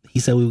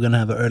said we were gonna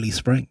have an early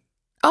spring.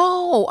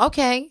 Oh,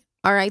 okay.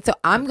 All right. So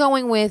I'm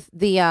going with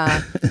the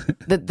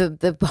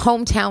the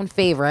hometown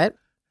favorite.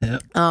 Yeah.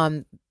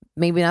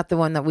 Maybe not the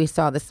one that we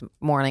saw this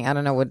morning. I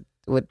don't know what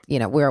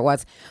where it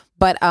was.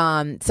 But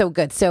so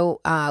good.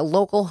 So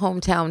local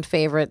hometown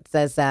favorite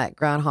says that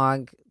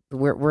groundhog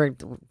we're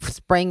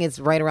spring is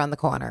right around the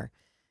corner.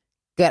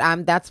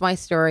 Good. That's my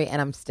story and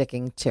I'm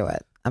sticking to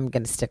it. I'm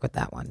going to stick with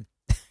that one.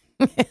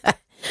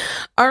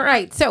 All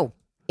right. So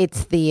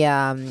it's the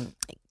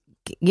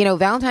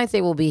Valentine's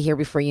Day will be here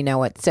before you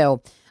know it.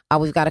 So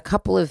we've got a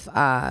couple of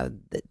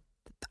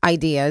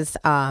ideas.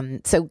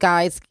 So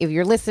guys, if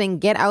you're listening,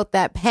 get out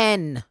that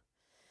pen.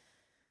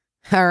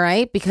 All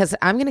right, because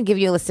I'm going to give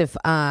you a list of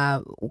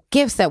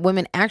gifts that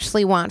women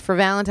actually want for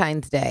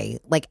Valentine's Day,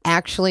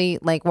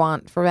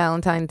 want for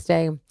Valentine's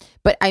Day.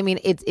 But I mean,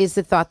 it is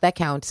the thought that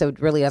counts, so it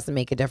really doesn't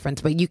make a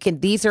difference. But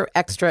these are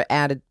extra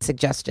added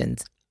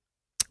suggestions.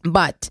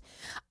 But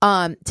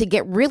to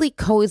get really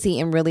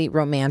cozy and really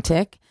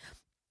romantic,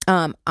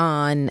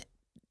 on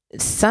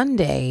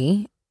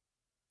Sunday,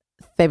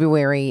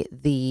 February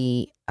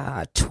the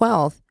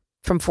 12th,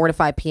 from 4 to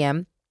 5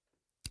 p.m.,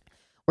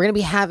 we're going to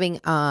be having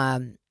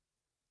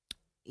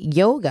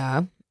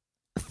yoga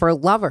for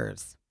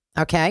lovers.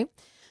 Okay.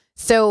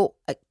 So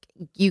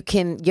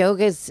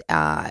yoga's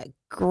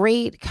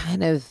great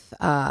kind of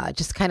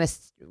just kind of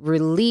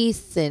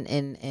release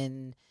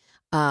and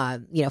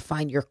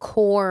find your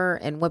core.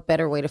 And what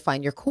better way to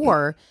find your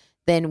core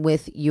than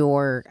with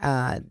your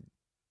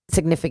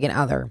significant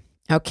other.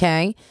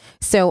 Okay.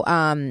 So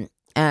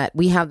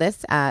we have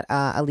this at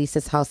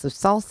Elisa's House of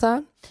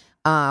Salsa.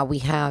 We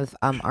have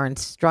our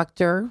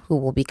instructor who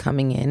will be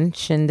coming in,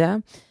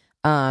 Shinda.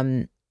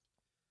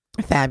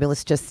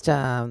 Fabulous. Just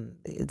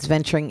it's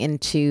venturing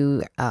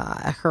into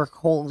her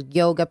whole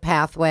yoga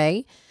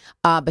pathway,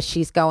 but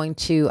she's going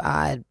to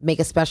make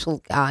a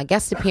special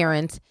guest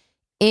appearance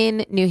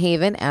in New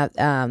Haven at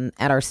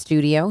our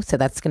studio. So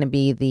that's going to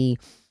be the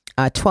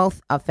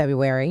 12th of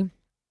February,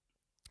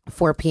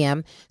 4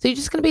 p.m. So you're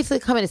just going to basically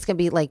come in. It's going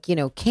to be like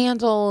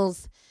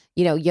candles,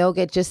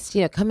 yoga. Just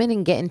come in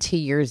and get into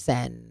your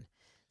zen.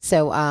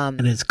 So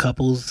and it's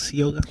couples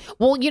yoga.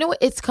 Well,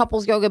 it's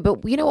couples yoga,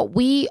 but you know what,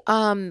 we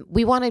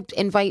want to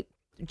invite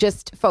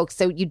just folks,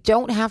 so you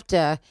don't have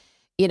to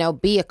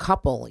be a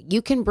couple.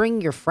 You can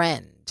bring your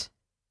friend,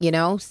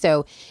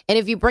 so, and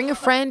if you bring a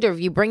friend or if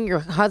you bring your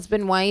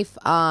husband, wife,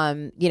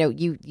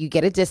 you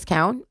get a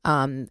discount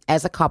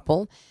as a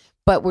couple,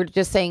 but we're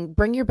just saying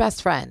bring your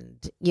best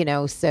friend,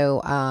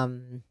 so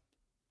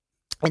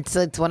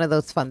it's one of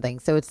those fun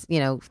things. So it's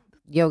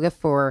yoga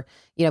for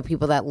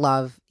people that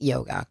love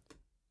yoga.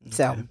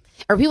 So,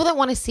 or people that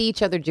want to see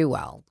each other do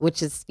well,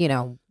 which is,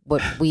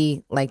 what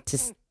we like to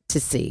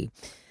see.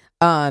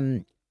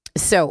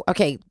 So,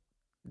 okay,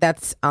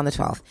 that's on the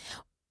 12th.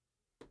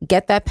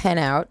 Get that pen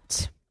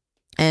out,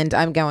 and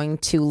I'm going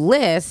to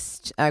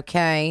list,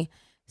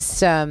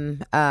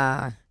 some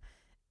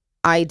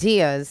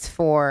ideas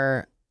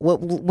for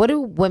what do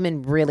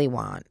women really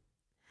want.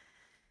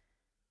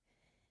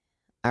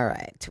 All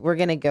right, we're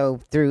going to go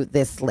through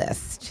this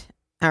list.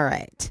 All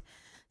right.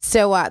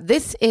 So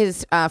this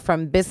is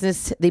from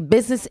the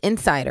Business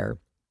Insider.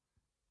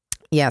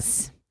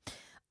 Yes.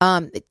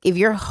 If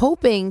you're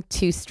hoping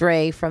to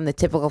stray from the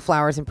typical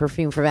flowers and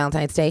perfume for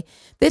Valentine's Day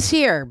this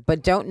year,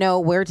 but don't know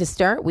where to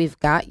start, we've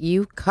got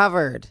you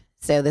covered.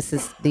 So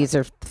these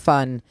are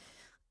fun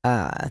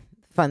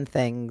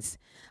things.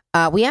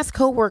 We asked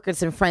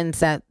coworkers and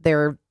friends that what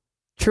they're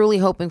truly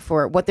hoping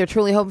for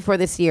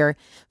this year,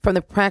 from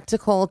the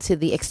practical to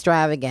the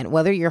extravagant,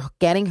 whether you're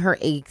getting her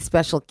a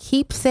special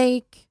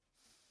keepsake,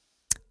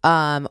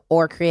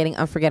 or creating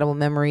unforgettable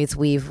memories.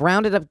 We've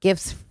rounded up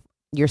gifts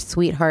your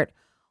sweetheart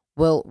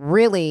will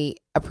really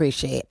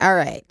appreciate. All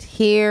right,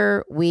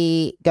 here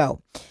we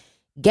go.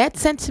 Get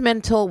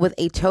sentimental with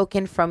a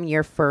token from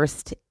your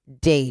first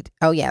date.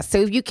 Oh, yeah. So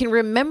if you can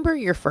remember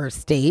your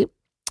first date,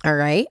 all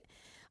right.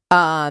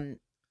 A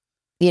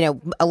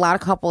lot of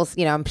couples,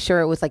 I'm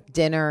sure it was like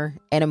dinner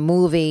and a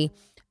movie.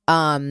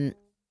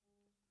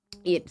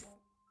 It's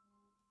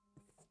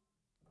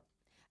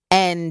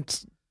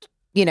and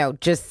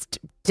just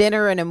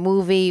dinner and a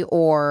movie,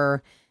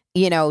 or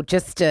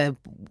just to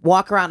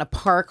walk around a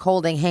park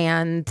holding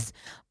hands.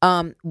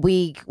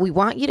 We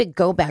want you to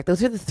go back.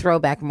 Those are the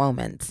throwback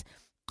moments.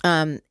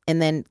 And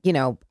then,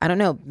 I don't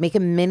know, make a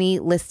mini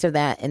list of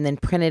that and then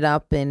print it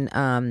up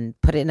and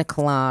put it in a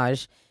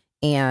collage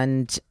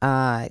and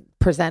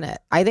present it.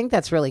 I think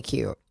that's really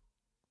cute.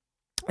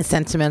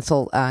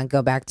 Sentimental.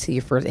 Go back to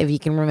your first, if you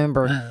can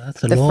remember.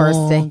 That's a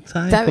long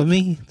time for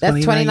me.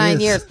 That's 29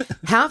 years.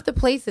 Half the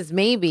places,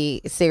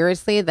 maybe,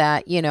 seriously,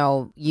 that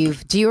do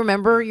you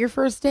remember your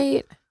first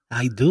date?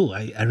 I do.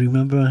 I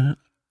remember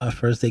our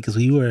first date because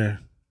we were.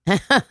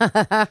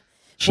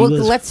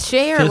 Let's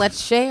share. Let's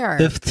share.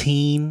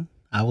 15.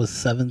 I was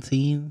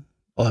 17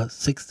 or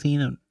 16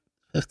 and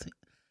 15,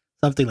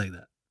 something like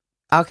that.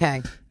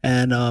 Okay.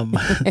 And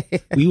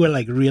we were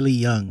like really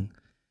young.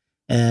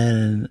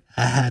 And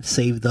I had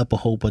saved up a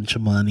whole bunch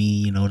of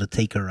money, to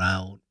take her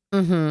out.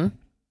 Mm-hmm.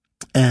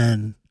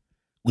 And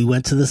we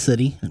went to the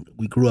city.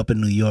 We grew up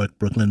in New York,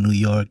 Brooklyn, New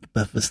York,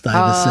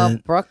 Bedford-Stuyvesant.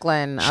 Oh,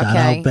 Brooklyn. Okay. Shout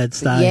out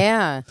Bed-Stuy.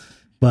 Yeah.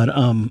 But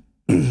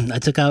I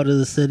took her out of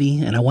the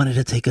city, and I wanted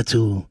to take her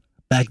to,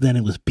 back then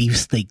it was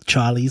Beefsteak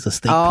Charlie's, a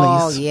steak place.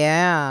 Oh,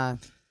 yeah.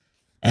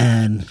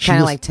 And kind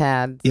of like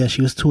Tad. Yeah,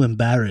 she was too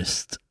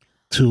embarrassed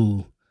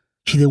she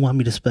didn't want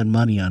me to spend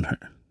money on her.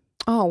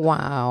 Oh,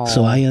 wow.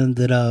 So I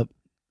ended up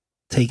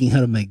taking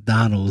her to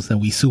McDonald's, and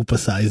we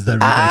supersized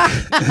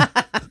everything.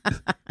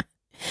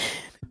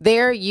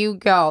 There you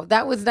go.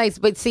 That was nice.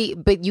 But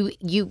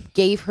you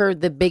gave her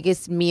the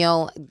biggest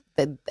meal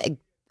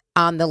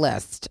on the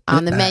list,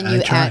 on the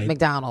menu at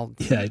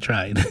McDonald's. Yeah, I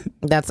tried.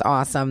 That's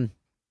awesome.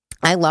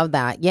 I love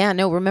that. Yeah,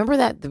 no, remember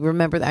that.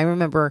 I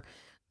remember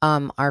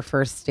our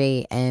first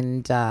date,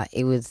 and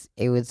it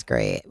was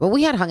great. Well,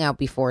 we had hung out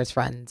before as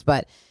friends,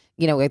 but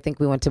I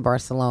think we went to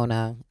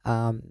Barcelona,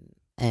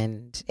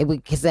 and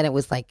because then it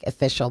was like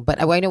official.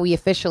 But I know we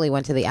officially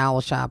went to the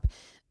Owl Shop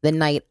the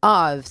night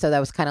of, so that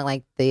was kind of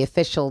like the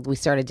official. We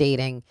started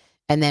dating,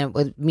 and then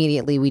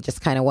immediately we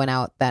just kind of went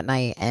out that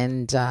night,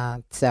 and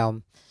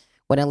so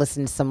went and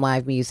listened to some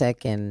live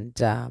music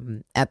and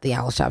at the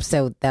Owl Shop.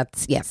 So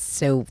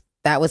so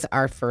that was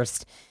our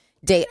first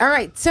date. All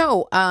right,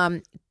 so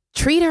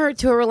treat her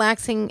to a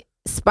relaxing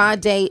spa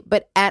day,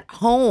 but at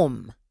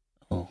home.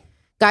 Oh.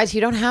 Guys,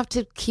 you don't have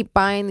to keep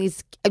buying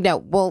these. No,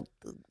 well,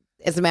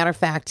 as a matter of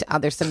fact,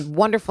 there's some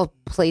wonderful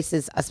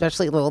places,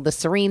 especially the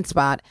Serene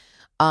Spot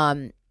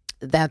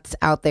that's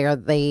out there.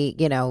 They,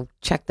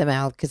 check them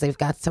out because they've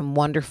got some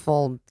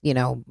wonderful,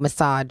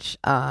 massage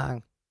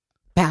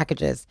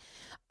packages.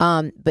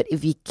 But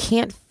if you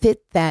can't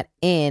fit that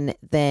in,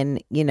 then,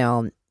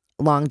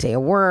 long day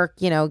of work,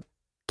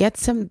 get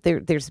some,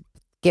 there's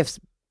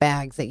gifts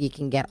bags that you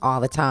can get all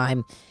the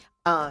time.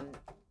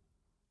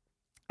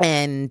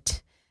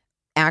 And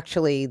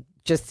actually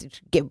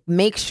just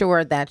make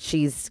sure that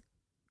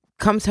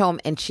comes home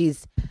and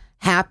she's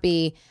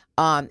happy.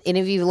 And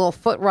if you a little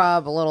foot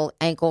rub, a little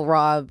ankle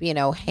rub,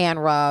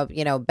 hand rub,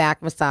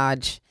 back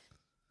massage.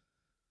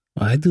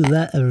 Well, I do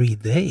that every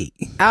day.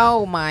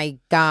 Oh my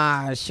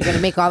gosh. You're going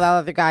to make all the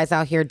other guys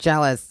out here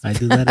jealous. I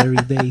do that every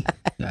day.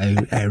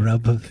 I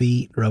rub her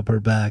feet, rub her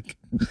back.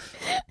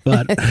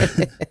 But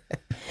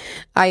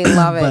I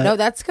love it. No,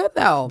 that's good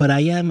though. But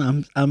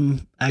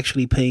I'm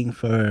actually paying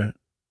for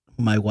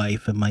my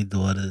wife and my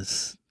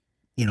daughters,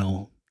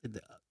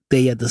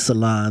 they at the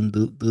salon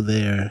do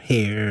their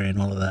hair and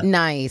all of that.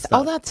 Nice.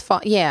 So, that's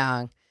fun.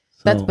 Yeah.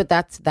 So,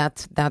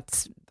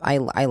 That's I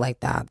like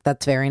that.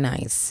 That's very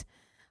nice.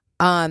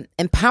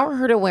 Empower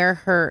her to wear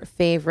her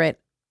favorite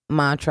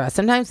mantra.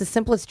 Sometimes the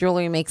simplest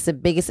jewelry makes the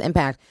biggest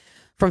impact.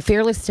 From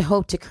fearless to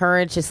hope to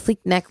courage, a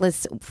sleek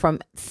necklace from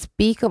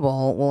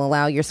Speakable will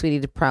allow your sweetie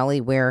to proudly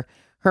wear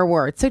her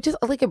words. So just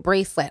like a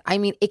bracelet. I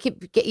mean, you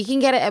can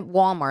get it at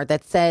Walmart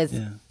that says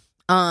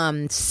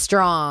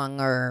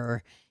strong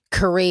or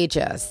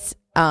courageous.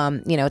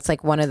 It's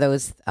like one of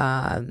those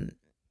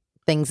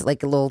things,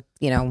 like a little,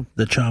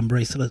 the charm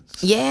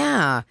bracelets.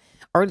 Yeah.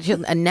 Or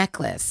a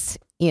necklace,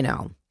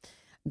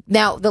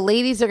 Now, the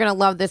ladies are going to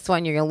love this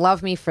one. You're going to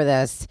love me for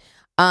this.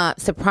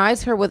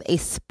 Surprise her with a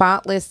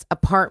spotless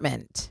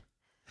apartment.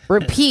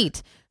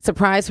 Repeat.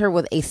 Surprise her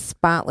with a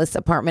spotless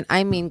apartment.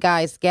 I mean,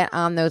 guys, get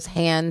on those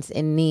hands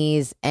and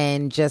knees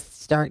and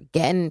just start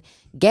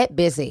get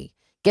busy.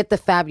 Get the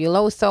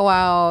Fabuloso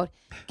out.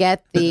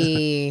 Get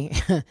the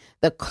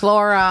the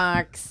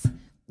Clorox.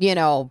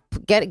 Get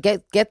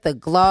the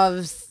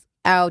gloves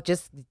out.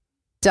 Just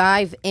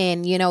dive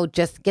in.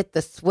 Just get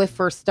the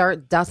Swiffer.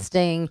 Start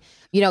dusting.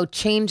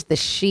 Change the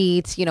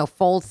sheets.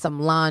 Fold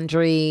some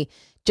laundry.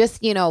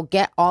 Just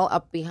get all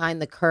up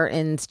behind the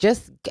curtains.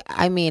 Just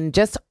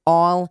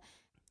all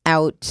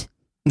out.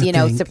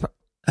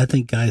 I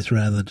think guys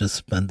rather just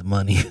spend the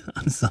money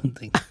on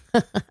something.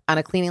 On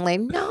a cleaning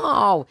lady.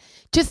 No,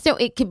 just so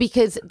it could,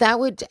 because that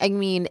would,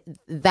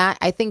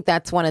 I think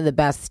that's one of the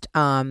best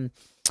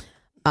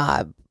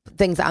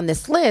things on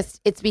this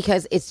list. It's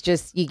because it's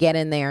just, you get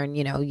in there and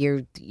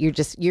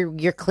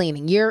you're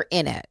cleaning, you're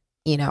in it,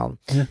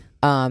 Yeah.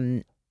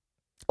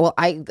 Well,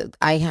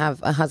 I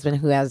have a husband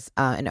who has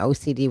an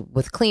OCD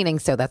with cleaning,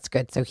 so that's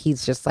good. So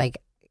he's just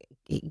like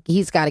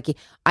he's got to keep.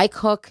 I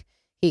cook,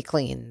 he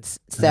cleans.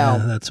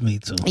 So that's me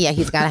too. Yeah,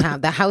 he's got to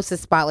have the house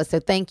is spotless. So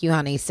thank you,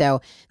 honey.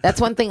 So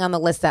that's one thing on the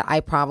list that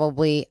I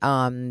probably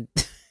I'm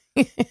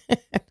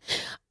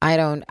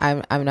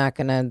not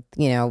gonna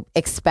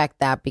expect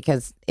that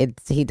because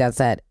he does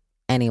that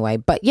anyway.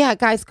 But yeah,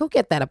 guys, go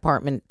get that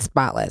apartment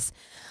spotless.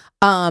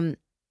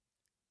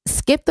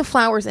 Skip the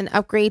flowers and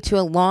upgrade to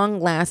a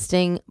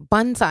long-lasting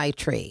bonsai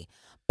tree.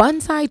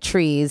 Bonsai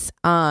trees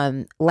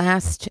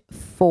last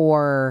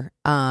for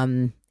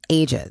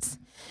ages,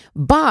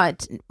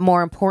 but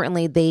more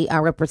importantly, they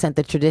represent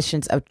the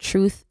traditions of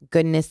truth,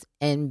 goodness,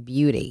 and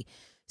beauty.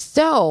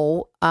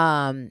 So,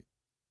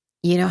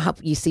 you know how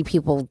you see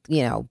people,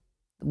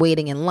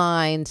 waiting in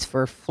lines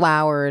for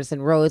flowers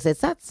and roses.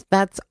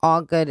 That's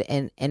all good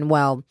and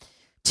well,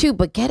 too.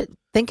 But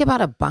think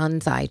about a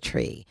bonsai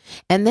tree.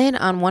 And then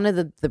on one of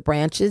the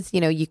branches,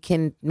 you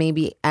can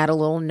maybe add a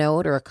little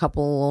note or a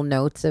couple little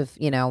notes of,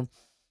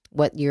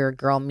 what your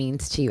girl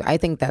means to you. I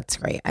think that's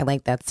great. I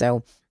like that.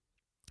 So,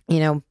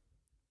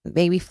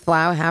 maybe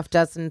flower half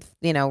dozen,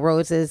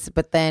 roses,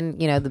 but then,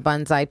 the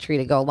bonsai tree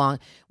to go along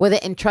with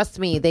it. And trust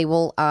me, they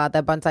will,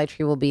 the bonsai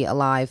tree will be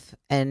alive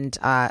and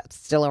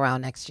still around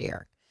next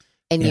year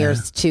and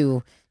years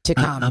to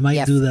come. I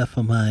might do that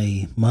for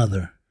my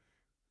mother.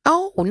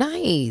 Oh,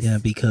 nice. Yeah,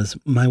 because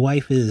my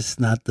wife is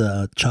not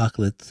the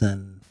chocolates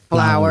and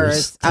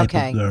flowers type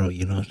of girl.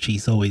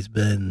 She's always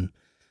been,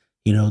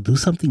 do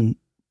something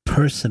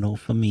personal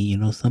for me.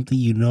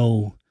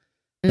 Something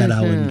that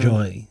I'll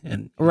enjoy,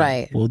 and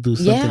right, we'll do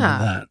something like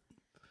that.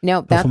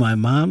 No, but for my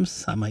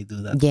mom's, I might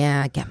do that.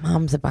 Yeah, get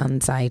mom's a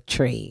bonsai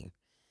tree.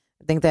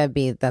 I think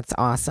that's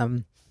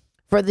awesome.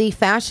 For the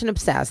fashion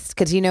obsessed,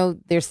 because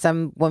there's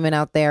some women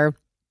out there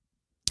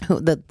who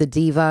the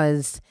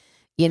divas.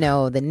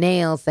 The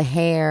nails, the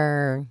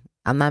hair.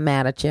 I'm not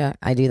mad at you.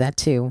 I do that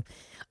too.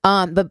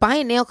 But buy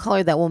a nail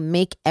color that will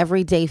make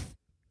every day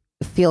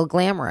feel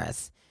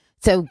glamorous.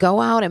 So go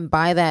out and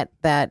buy that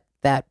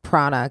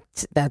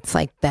product that's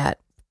like that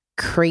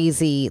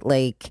crazy,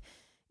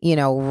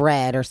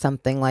 red or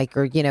something or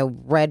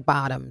red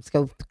bottoms.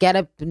 Go get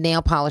a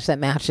nail polish that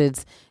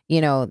matches,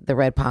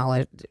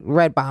 the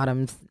red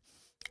bottoms.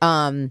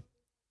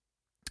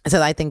 So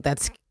I think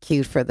that's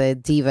cute for the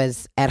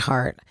divas at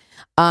heart.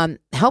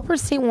 Help her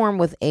stay warm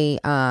with a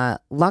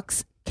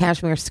luxe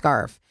cashmere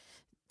scarf.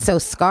 So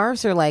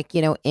scarves are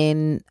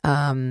in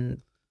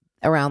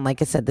around,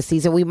 like I said, the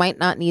season. We might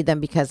not need them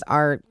because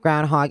our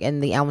groundhog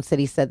in the Elm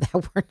City said that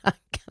we're not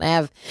gonna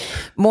have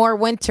more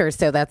winter.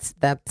 So that's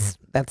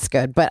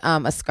good. But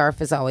a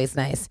scarf is always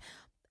nice.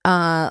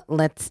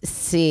 Let's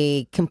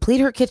see.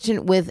 Complete her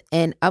kitchen with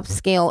an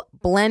upscale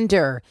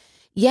blender.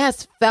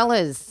 Yes,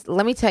 fellas,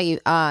 let me tell you,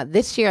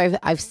 this year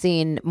I've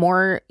seen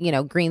more,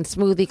 green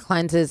smoothie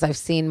cleanses. I've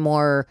seen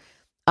more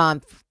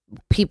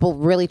people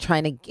really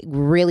trying to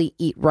really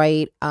eat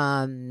right.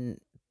 And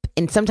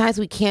sometimes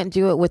we can't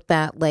do it with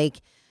that,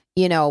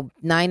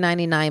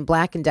 $9.99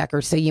 Black &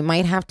 Decker. So you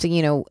might have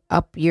to,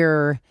 up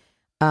your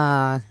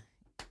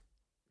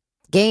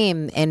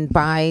game and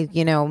buy,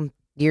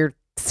 your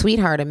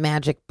sweetheart a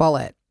Magic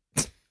Bullet.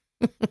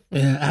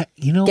 Yeah,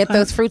 get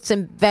those fruits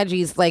and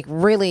veggies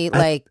really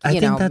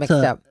mixed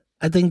up.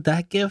 I think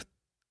that gift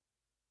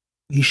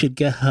you should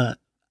get her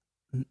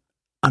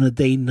on a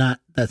day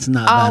that's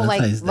not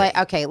Valentine's Day.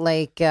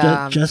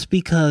 Just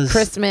because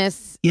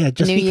Christmas,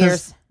 just New because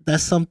Year's.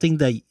 That's something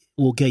that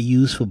will get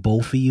used for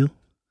both of you.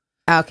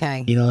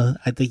 Okay,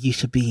 I think you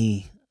should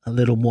be a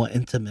little more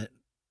intimate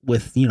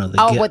with the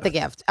gift. With the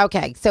gift.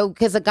 Okay, so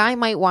because a guy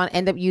might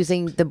end up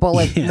using the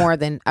bullet more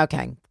than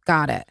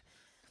got it.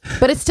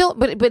 But it's still,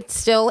 but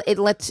still, it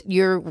lets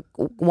your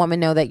woman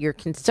know that you're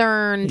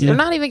concerned. You're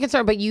not even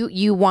concerned, but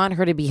you want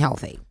her to be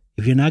healthy.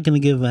 If you're not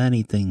going to give her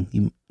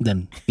anything,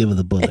 then give her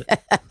the bullet.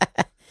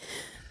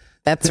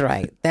 That's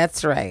right.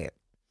 That's right.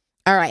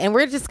 All right, and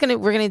we're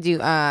gonna do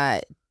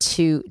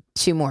two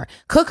more.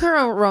 Cook her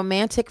a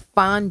romantic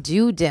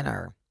fondue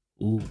dinner.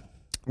 Ooh,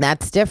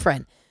 that's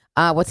different.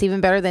 What's even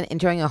better than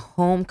enjoying a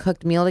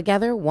home-cooked meal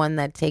together? One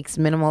that takes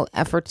minimal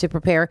effort to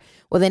prepare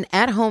with an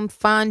at-home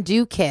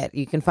fondue kit.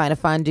 You can find a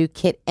fondue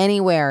kit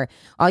anywhere.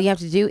 All you have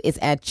to do is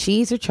add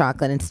cheese or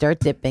chocolate and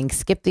start dipping.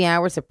 Skip the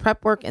hours of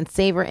prep work and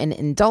savor an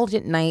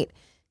indulgent night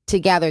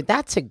together.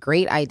 That's a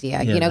great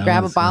idea.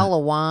 Grab a bottle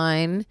of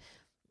wine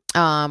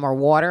or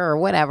water or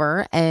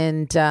whatever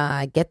and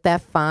get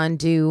that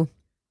fondue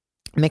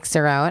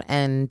mixer out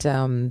and,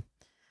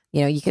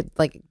 you could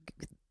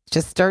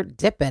just start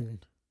dipping.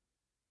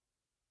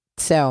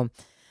 So,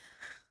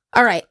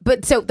 all right.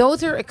 But so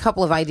those are a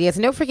couple of ideas.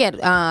 And don't forget,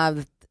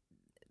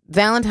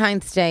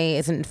 Valentine's Day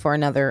isn't for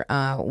another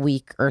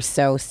week or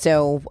so.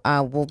 So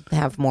we'll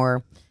have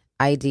more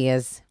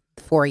ideas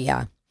for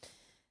you.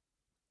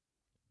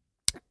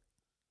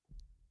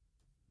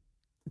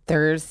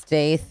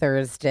 Thursday.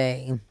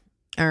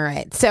 All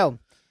right. So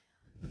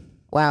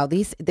Wow,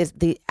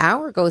 the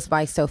hour goes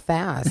by so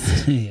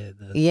fast. Yeah, it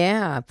does.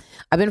 Yeah.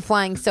 I've been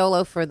flying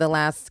solo for the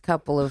last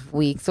couple of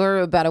weeks or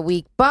about a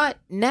week, but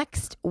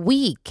next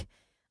week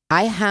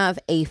I have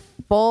a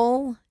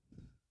full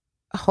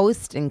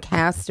host and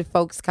cast of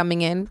folks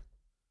coming in.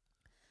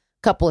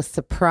 Couple of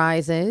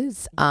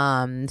surprises.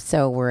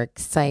 So we're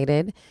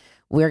excited.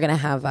 We're going to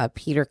have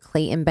Peter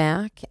Clayton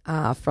back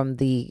from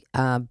the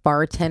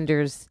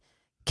Bartenders,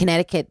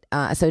 Connecticut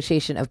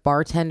Association of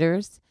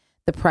Bartenders,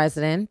 the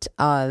president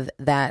of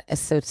that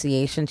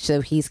association.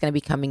 So he's going to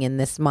be coming in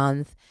this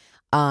month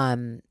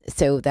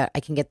so that I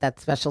can get that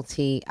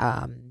specialty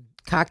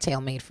cocktail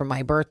made for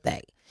my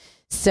birthday.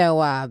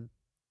 So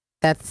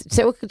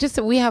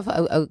we have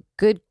a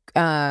good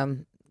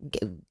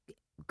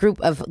group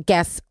of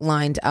guests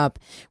lined up.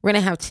 We're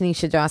going to have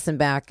Tanisha Dawson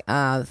back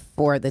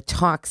for the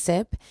Talk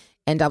Sip,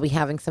 and I'll be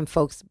having some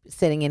folks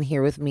sitting in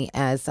here with me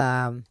as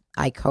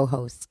I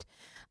co-host.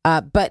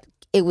 But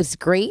it was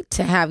great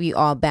to have you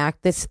all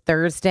back this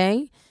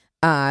Thursday.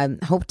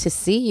 Hope to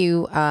see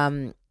you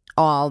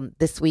all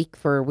this week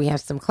we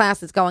have some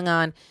classes going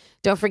on.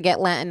 Don't forget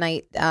Latin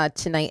night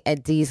tonight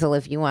at Diesel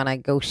if you want to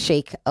go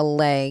shake a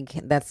leg.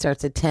 That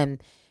starts at 10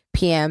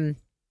 p.m.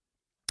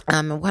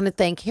 I want to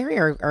thank Harry,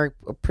 our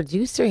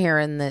producer here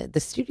in the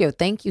studio.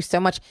 Thank you so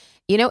much.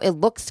 You know, it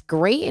looks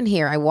great in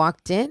here. I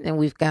walked in and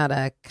we've got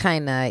a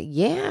kind of,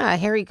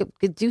 Harry,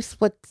 could do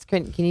split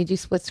screen. Can you do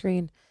split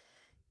screen?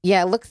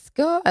 Yeah, it looks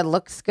good. It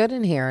looks good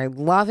in here. I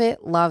love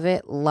it, love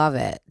it, love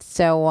it.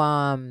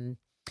 So,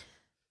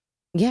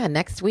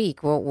 next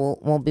week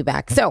we'll be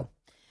back. So,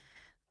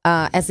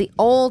 as the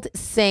old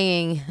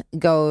saying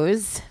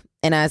goes,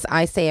 and as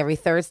I say every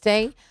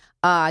Thursday,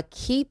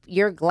 keep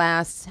your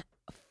glass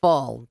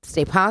full.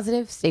 Stay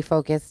positive, stay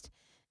focused.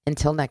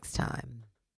 Until next time.